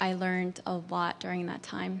feel like I learned a lot during that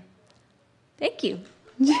time. Thank you.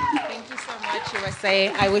 Thank you so much, USA.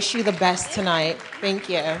 I wish you the best tonight. Thank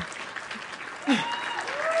you.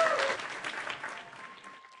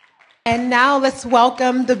 And now let's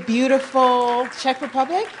welcome the beautiful Czech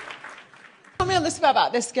Republic. Tell me a little bit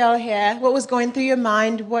about this girl here. What was going through your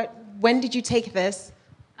mind? When did you take this?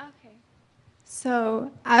 So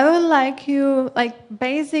I would like you,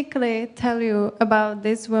 basically tell you about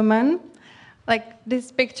this woman.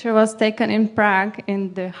 This picture was taken in Prague,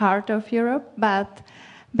 in the heart of Europe, but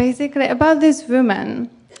basically about this woman.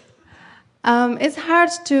 It's hard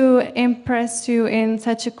to impress you in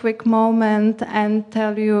such a quick moment and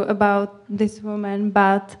tell you about this woman,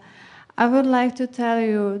 but I would like to tell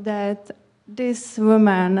you that this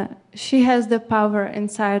woman, she has the power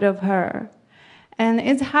inside of her. And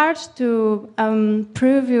it's hard to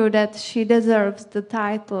prove you that she deserves the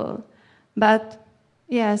title, but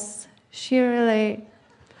yes, she really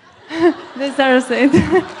deserves it.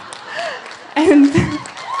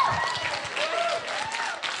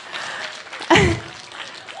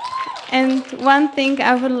 And one thing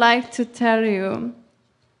I would like to tell you,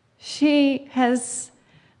 she has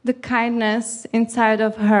the kindness inside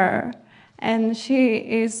of her, and she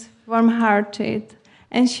is warm-hearted,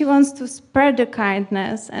 and she wants to spread the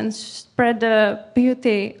kindness and spread the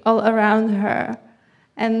beauty all around her,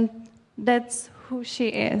 and that's who she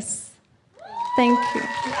is. Thank you.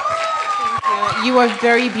 Thank you. You are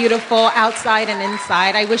very beautiful outside and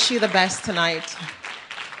inside. I wish you the best tonight.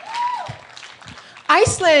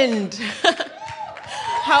 Iceland.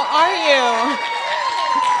 How are you?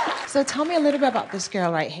 So tell me a little bit about this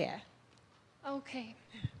girl right here. Okay.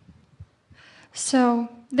 So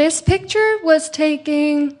this picture was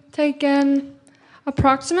taken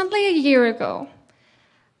approximately a year ago.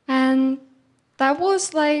 And that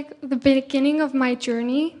was like the beginning of my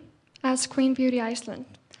journey as Queen Beauty Iceland.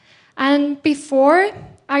 And before,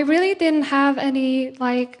 I really didn't have any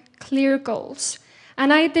like clear goals.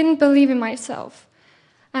 And I didn't believe in myself.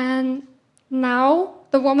 And now,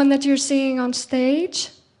 the woman that you're seeing on stage,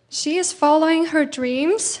 she is following her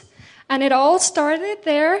dreams. And it all started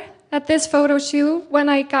there at this photo shoot when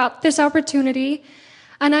I got this opportunity.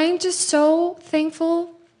 And I'm just so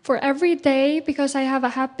thankful for every day because I have a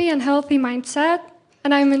happy and healthy mindset.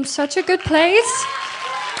 And I'm in such a good place.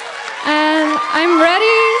 And I'm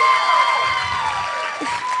ready.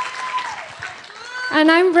 And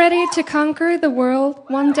I'm ready to conquer the world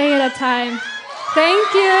one day at a time.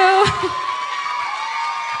 Thank you.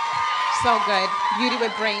 So good. Beauty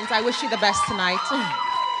with brains. I wish you the best tonight.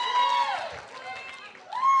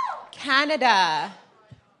 Canada.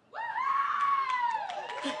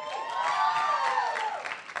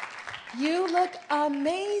 You look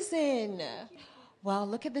amazing. Well,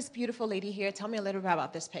 look at this beautiful lady here. Tell me a little bit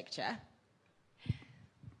about this picture.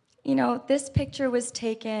 You know, this picture was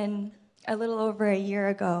taken a little over a year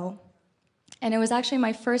ago, and it was actually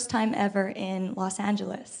my first time ever in Los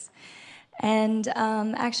Angeles. And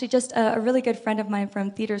actually just a really good friend of mine from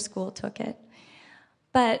theater school took it.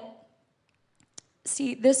 But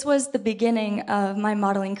see, this was the beginning of my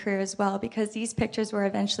modeling career as well, because these pictures were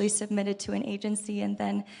eventually submitted to an agency and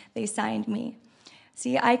then they signed me.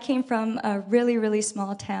 See, I came from a really, really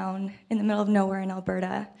small town in the middle of nowhere in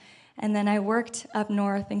Alberta. And then I worked up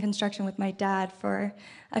north in construction with my dad for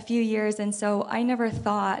a few years, and so I never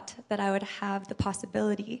thought that I would have the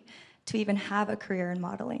possibility to even have a career in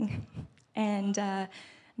modeling. And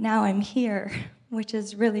now I'm here, which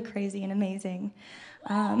is really crazy and amazing.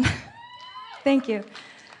 Thank you.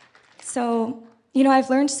 So, you know, I've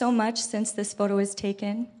learned so much since this photo was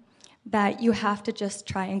taken that you have to just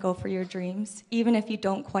try and go for your dreams. Even if you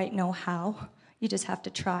don't quite know how, you just have to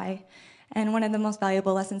try. And one of the most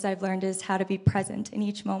valuable lessons I've learned is how to be present in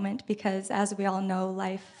each moment, because as we all know,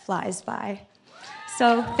 life flies by.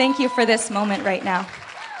 So thank you for this moment right now.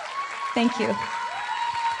 Thank you.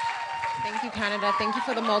 Thank you, Canada. Thank you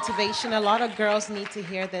for the motivation. A lot of girls need to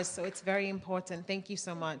hear this, so it's very important. Thank you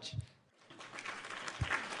so much.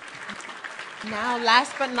 Now,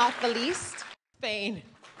 last but not the least, Spain.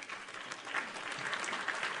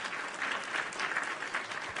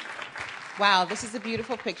 Wow, this is a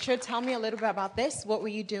beautiful picture. Tell me a little bit about this. What were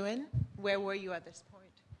you doing? Where were you at this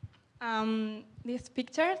point? This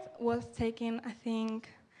picture was taken, I think,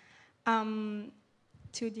 2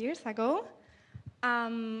 years ago.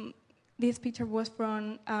 This picture was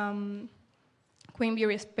from Queen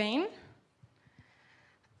Beauty, Spain.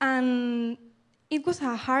 And it was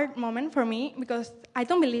a hard moment for me because I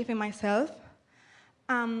don't believe in myself.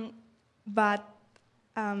 But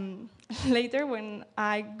later, when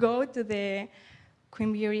I go to the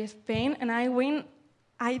Queen Beauty Spain and I win,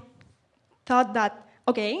 I thought that,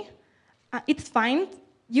 okay, it's fine.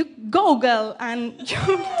 You go, girl, and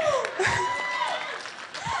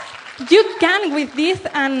you can with this.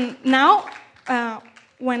 And now,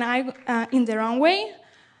 when I in the wrong way,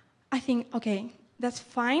 I think, okay, that's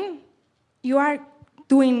fine. You are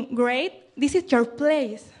doing great. This is your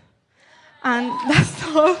place, and that's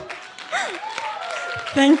all.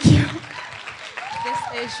 Thank you. This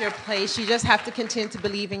is your place. You just have to continue to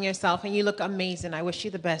believe in yourself, and you look amazing. I wish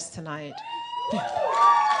you the best tonight.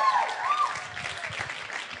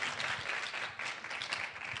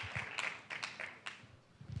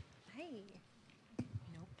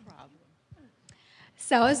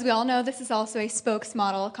 So as we all know, this is also a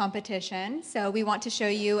spokesmodel competition. So we want to show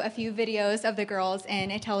you a few videos of the girls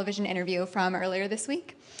in a television interview from earlier this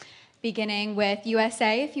week. Beginning with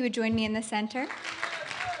USA, if you would join me in the center.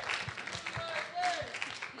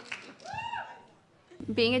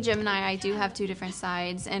 Being a Gemini, I do have two different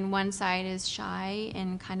sides, and one side is shy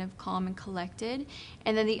and kind of calm and collected,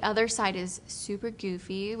 and then the other side is super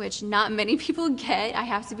goofy, which not many people get. I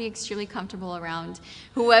have to be extremely comfortable around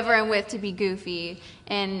whoever I'm with to be goofy,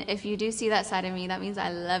 and if you do see that side of me, that means I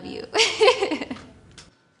love you.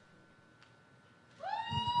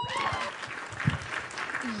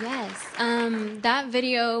 Yes, that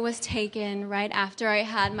video was taken right after I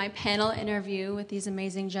had my panel interview with these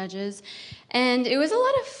amazing judges, and it was a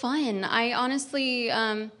lot of fun. I honestly,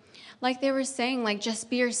 like they were saying, like just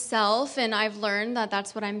be yourself, and I've learned that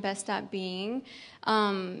that's what I'm best at being.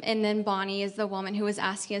 And then Bonnie is the woman who was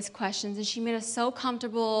asking us questions, and she made us so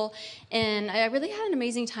comfortable, and I really had an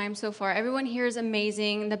amazing time so far. Everyone here is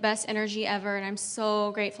amazing, the best energy ever, and I'm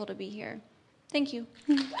so grateful to be here. Thank you.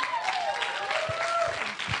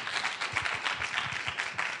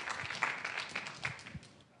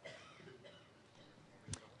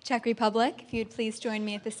 Czech Republic, if you'd please join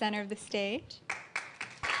me at the center of the stage.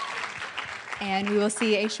 And we will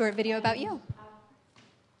see a short video about you.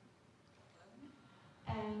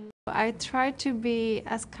 I try to be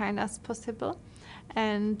as kind as possible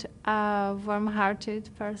and a warm-hearted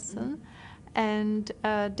person and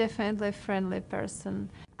definitely a friendly person.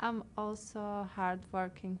 I'm also a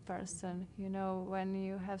hard-working person. You know, when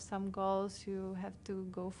you have some goals, you have to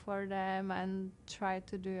go for them and try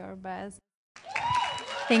to do your best.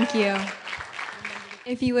 Thank you.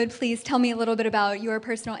 If you would please tell me a little bit about your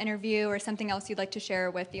personal interview or something else you'd like to share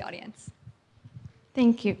with the audience.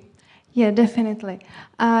 Thank you. Yeah, definitely.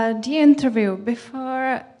 The interview,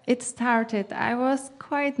 before it started, I was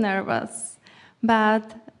quite nervous,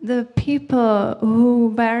 but the people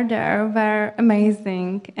who were there were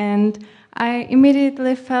amazing, and I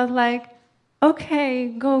immediately felt like, okay,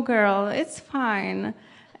 go girl, it's fine.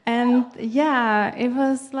 And yeah, it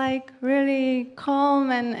was like really calm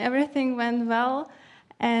and everything went well.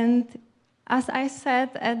 And as I said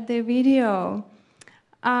at the video,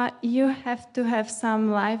 you have to have some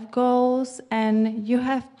life goals and you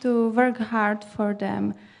have to work hard for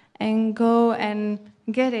them and go and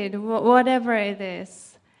get it, whatever it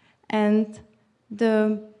is. And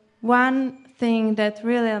the one thing that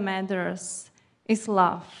really matters is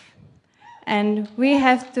love. And we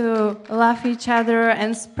have to love each other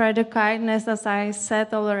and spread the kindness, as I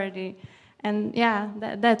said already. And yeah,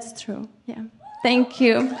 that's true. Yeah. Thank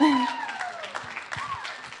you.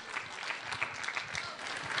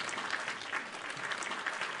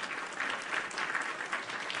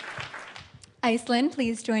 Iceland,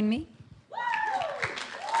 please join me.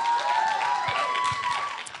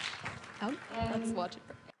 Oh, let's watch it.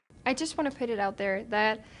 I just want to put it out there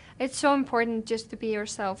that it's so important just to be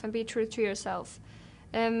yourself and be true to yourself.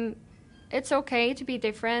 It's okay to be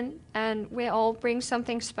different, and we all bring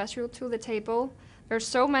something special to the table. There's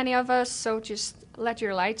so many of us, so just let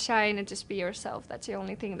your light shine and just be yourself. That's the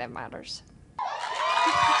only thing that matters.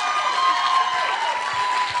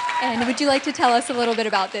 And would you like to tell us a little bit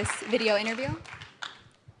about this video interview?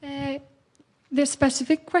 The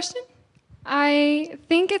specific question? I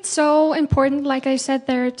think it's so important, like I said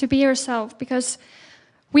there, to be yourself, because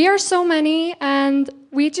we are so many and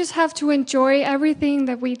we just have to enjoy everything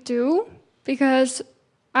that we do, because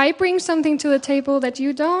I bring something to the table that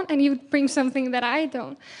you don't, and you bring something that I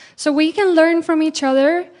don't. So we can learn from each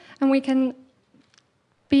other and we can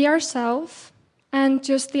be ourselves. And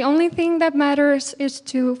just the only thing that matters is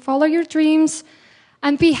to follow your dreams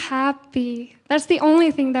and be happy. That's the only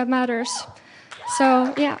thing that matters.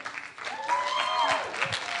 So, yeah.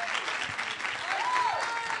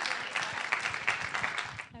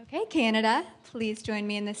 Okay, Canada, please join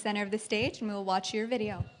me in the center of the stage and we'll watch your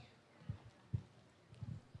video.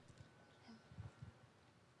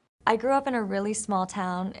 I grew up in a really small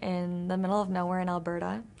town in the middle of nowhere in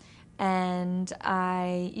Alberta, and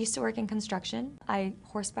I used to work in construction. I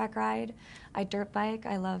horseback ride, I dirt bike,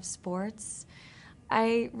 I love sports.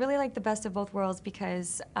 I really like the best of both worlds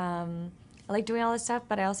because I like doing all this stuff,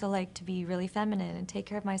 but I also like to be really feminine and take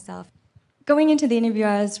care of myself. Going into the interview,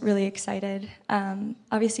 I was really excited.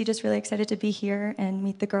 Obviously, just really excited to be here and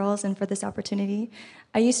meet the girls and for this opportunity.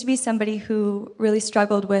 I used to be somebody who really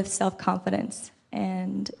struggled with self-confidence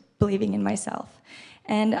and believing in myself.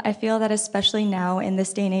 And I feel that especially now in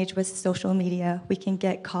this day and age with social media, we can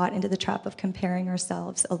get caught into the trap of comparing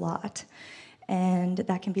ourselves a lot. And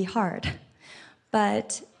that can be hard.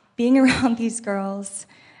 But being around these girls,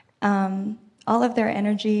 all of their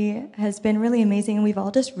energy has been really amazing, and we've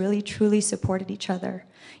all just really, truly supported each other.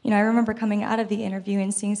 You know, I remember coming out of the interview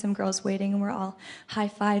and seeing some girls waiting, and we're all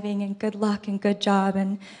high-fiving and good luck and good job,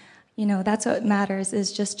 and you know, that's what matters,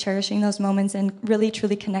 is just cherishing those moments and really,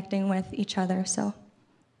 truly connecting with each other. So,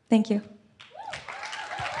 thank you.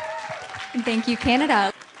 And thank you,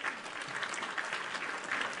 Canada.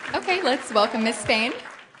 Okay, let's welcome Miss Spain.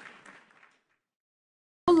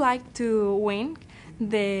 I would like to win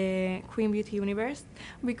the Queen Beauty Universe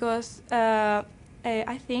because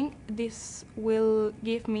I think this will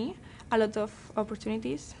give me a lot of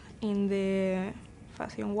opportunities in the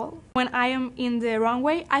fashion world. When I am in the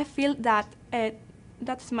runway, I feel that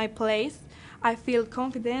that's my place. I feel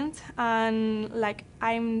confident and like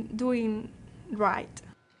I'm doing right.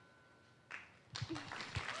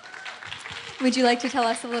 Would you like to tell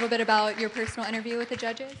us a little bit about your personal interview with the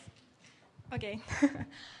judges? Okay.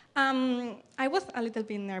 I was a little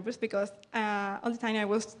bit nervous because all the time I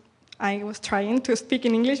was trying to speak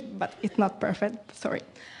in English, but it's not perfect. Sorry.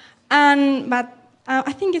 But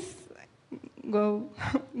I think it's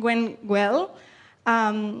went well,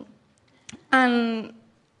 and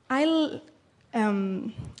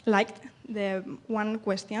liked the one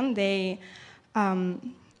question they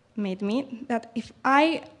made me, that if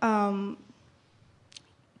I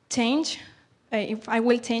if I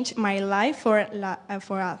will change my life for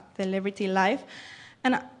a celebrity life,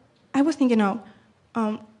 and I was thinking,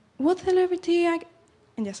 what celebrity?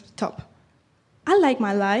 And just stop. I like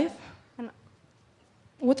my life, and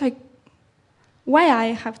why I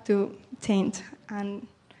have to change? And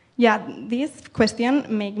yeah, this question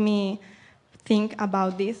made me think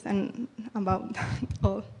about this and about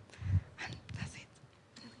all. That's it.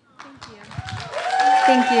 Thank you.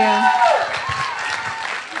 Thank you.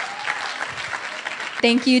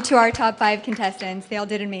 Thank you to our top 5 contestants. They all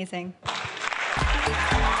did amazing.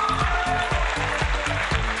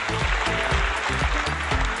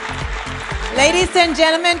 Ladies and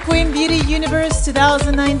gentlemen, Queen Beauty Universe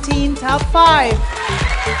 2019 Top 5.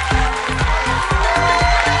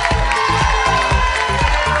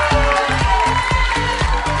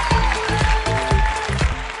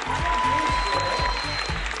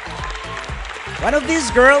 One of these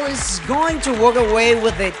girls is going to walk away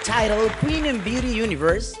with the title Queen and Beauty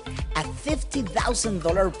Universe, a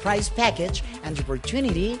 $50,000 prize package, and the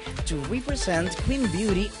opportunity to represent Queen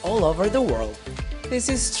Beauty all over the world. This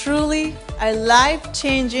is truly a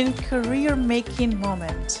life-changing, career-making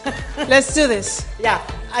moment. Let's do this. Yeah,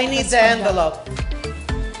 I need the envelope.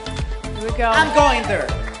 Here we go. I'm going there.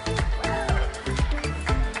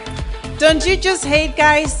 Don't you just hate,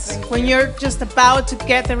 guys, when you're just about to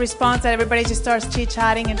get the response that everybody just starts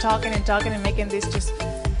chit-chatting and talking and making this just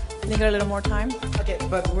linger a little more time? Okay,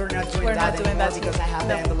 but we're not doing that anymore because I have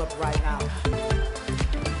the envelope right now.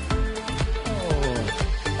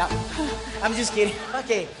 No, I'm just kidding.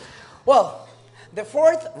 Okay, well, the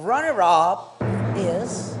 4th runner-up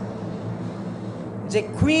is the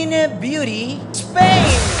Queen of Beauty,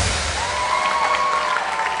 Spain.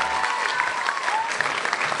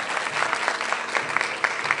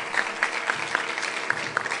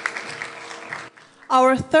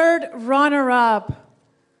 Our 3rd runner-up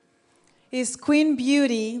is Queen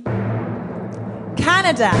Beauty,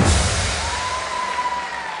 Canada.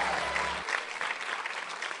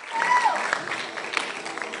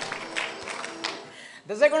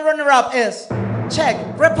 The 2nd runner-up is Czech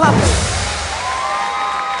Republic.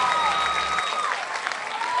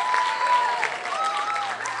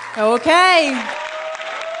 Okay.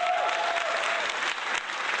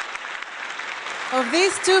 Of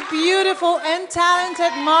these 2 beautiful and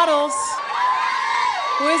talented models,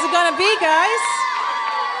 who is it gonna be, guys?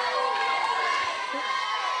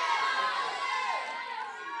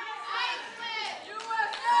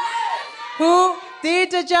 Who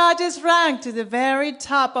did the judges rank to the very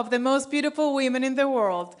top of the most beautiful women in the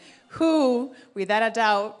world? Who, without a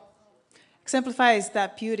doubt, exemplifies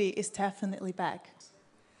that beauty is definitely back.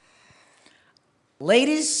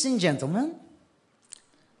 Ladies and gentlemen,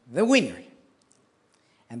 the winner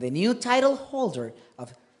and the new title holder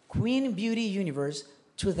of Queen Beauty Universe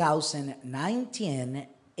 2019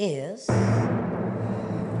 is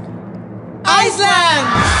Iceland!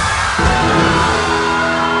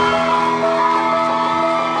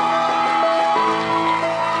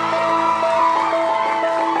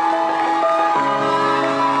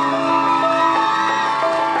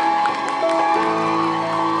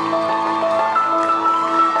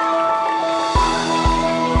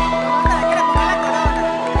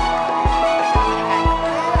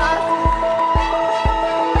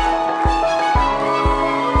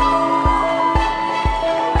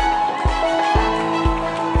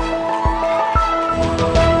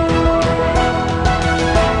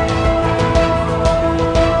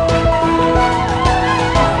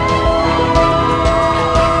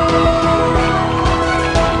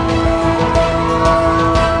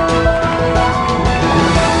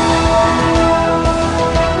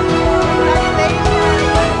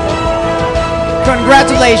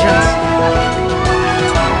 Congratulations.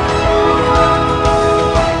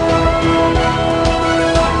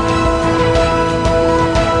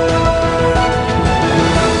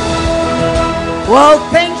 Well,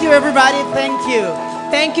 thank you, everybody. Thank you.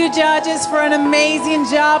 Thank you, judges, for an amazing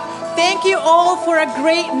job. Thank you all for a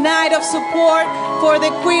great night of support for the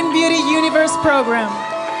Queen Beauty Universe program.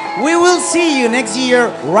 We will see you next year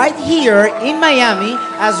right here in Miami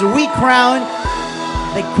as we crown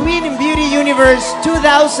the Queen and Beauty Universe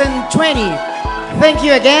 2020. Thank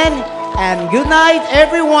you again, and good night,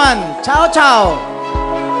 everyone. Ciao, ciao.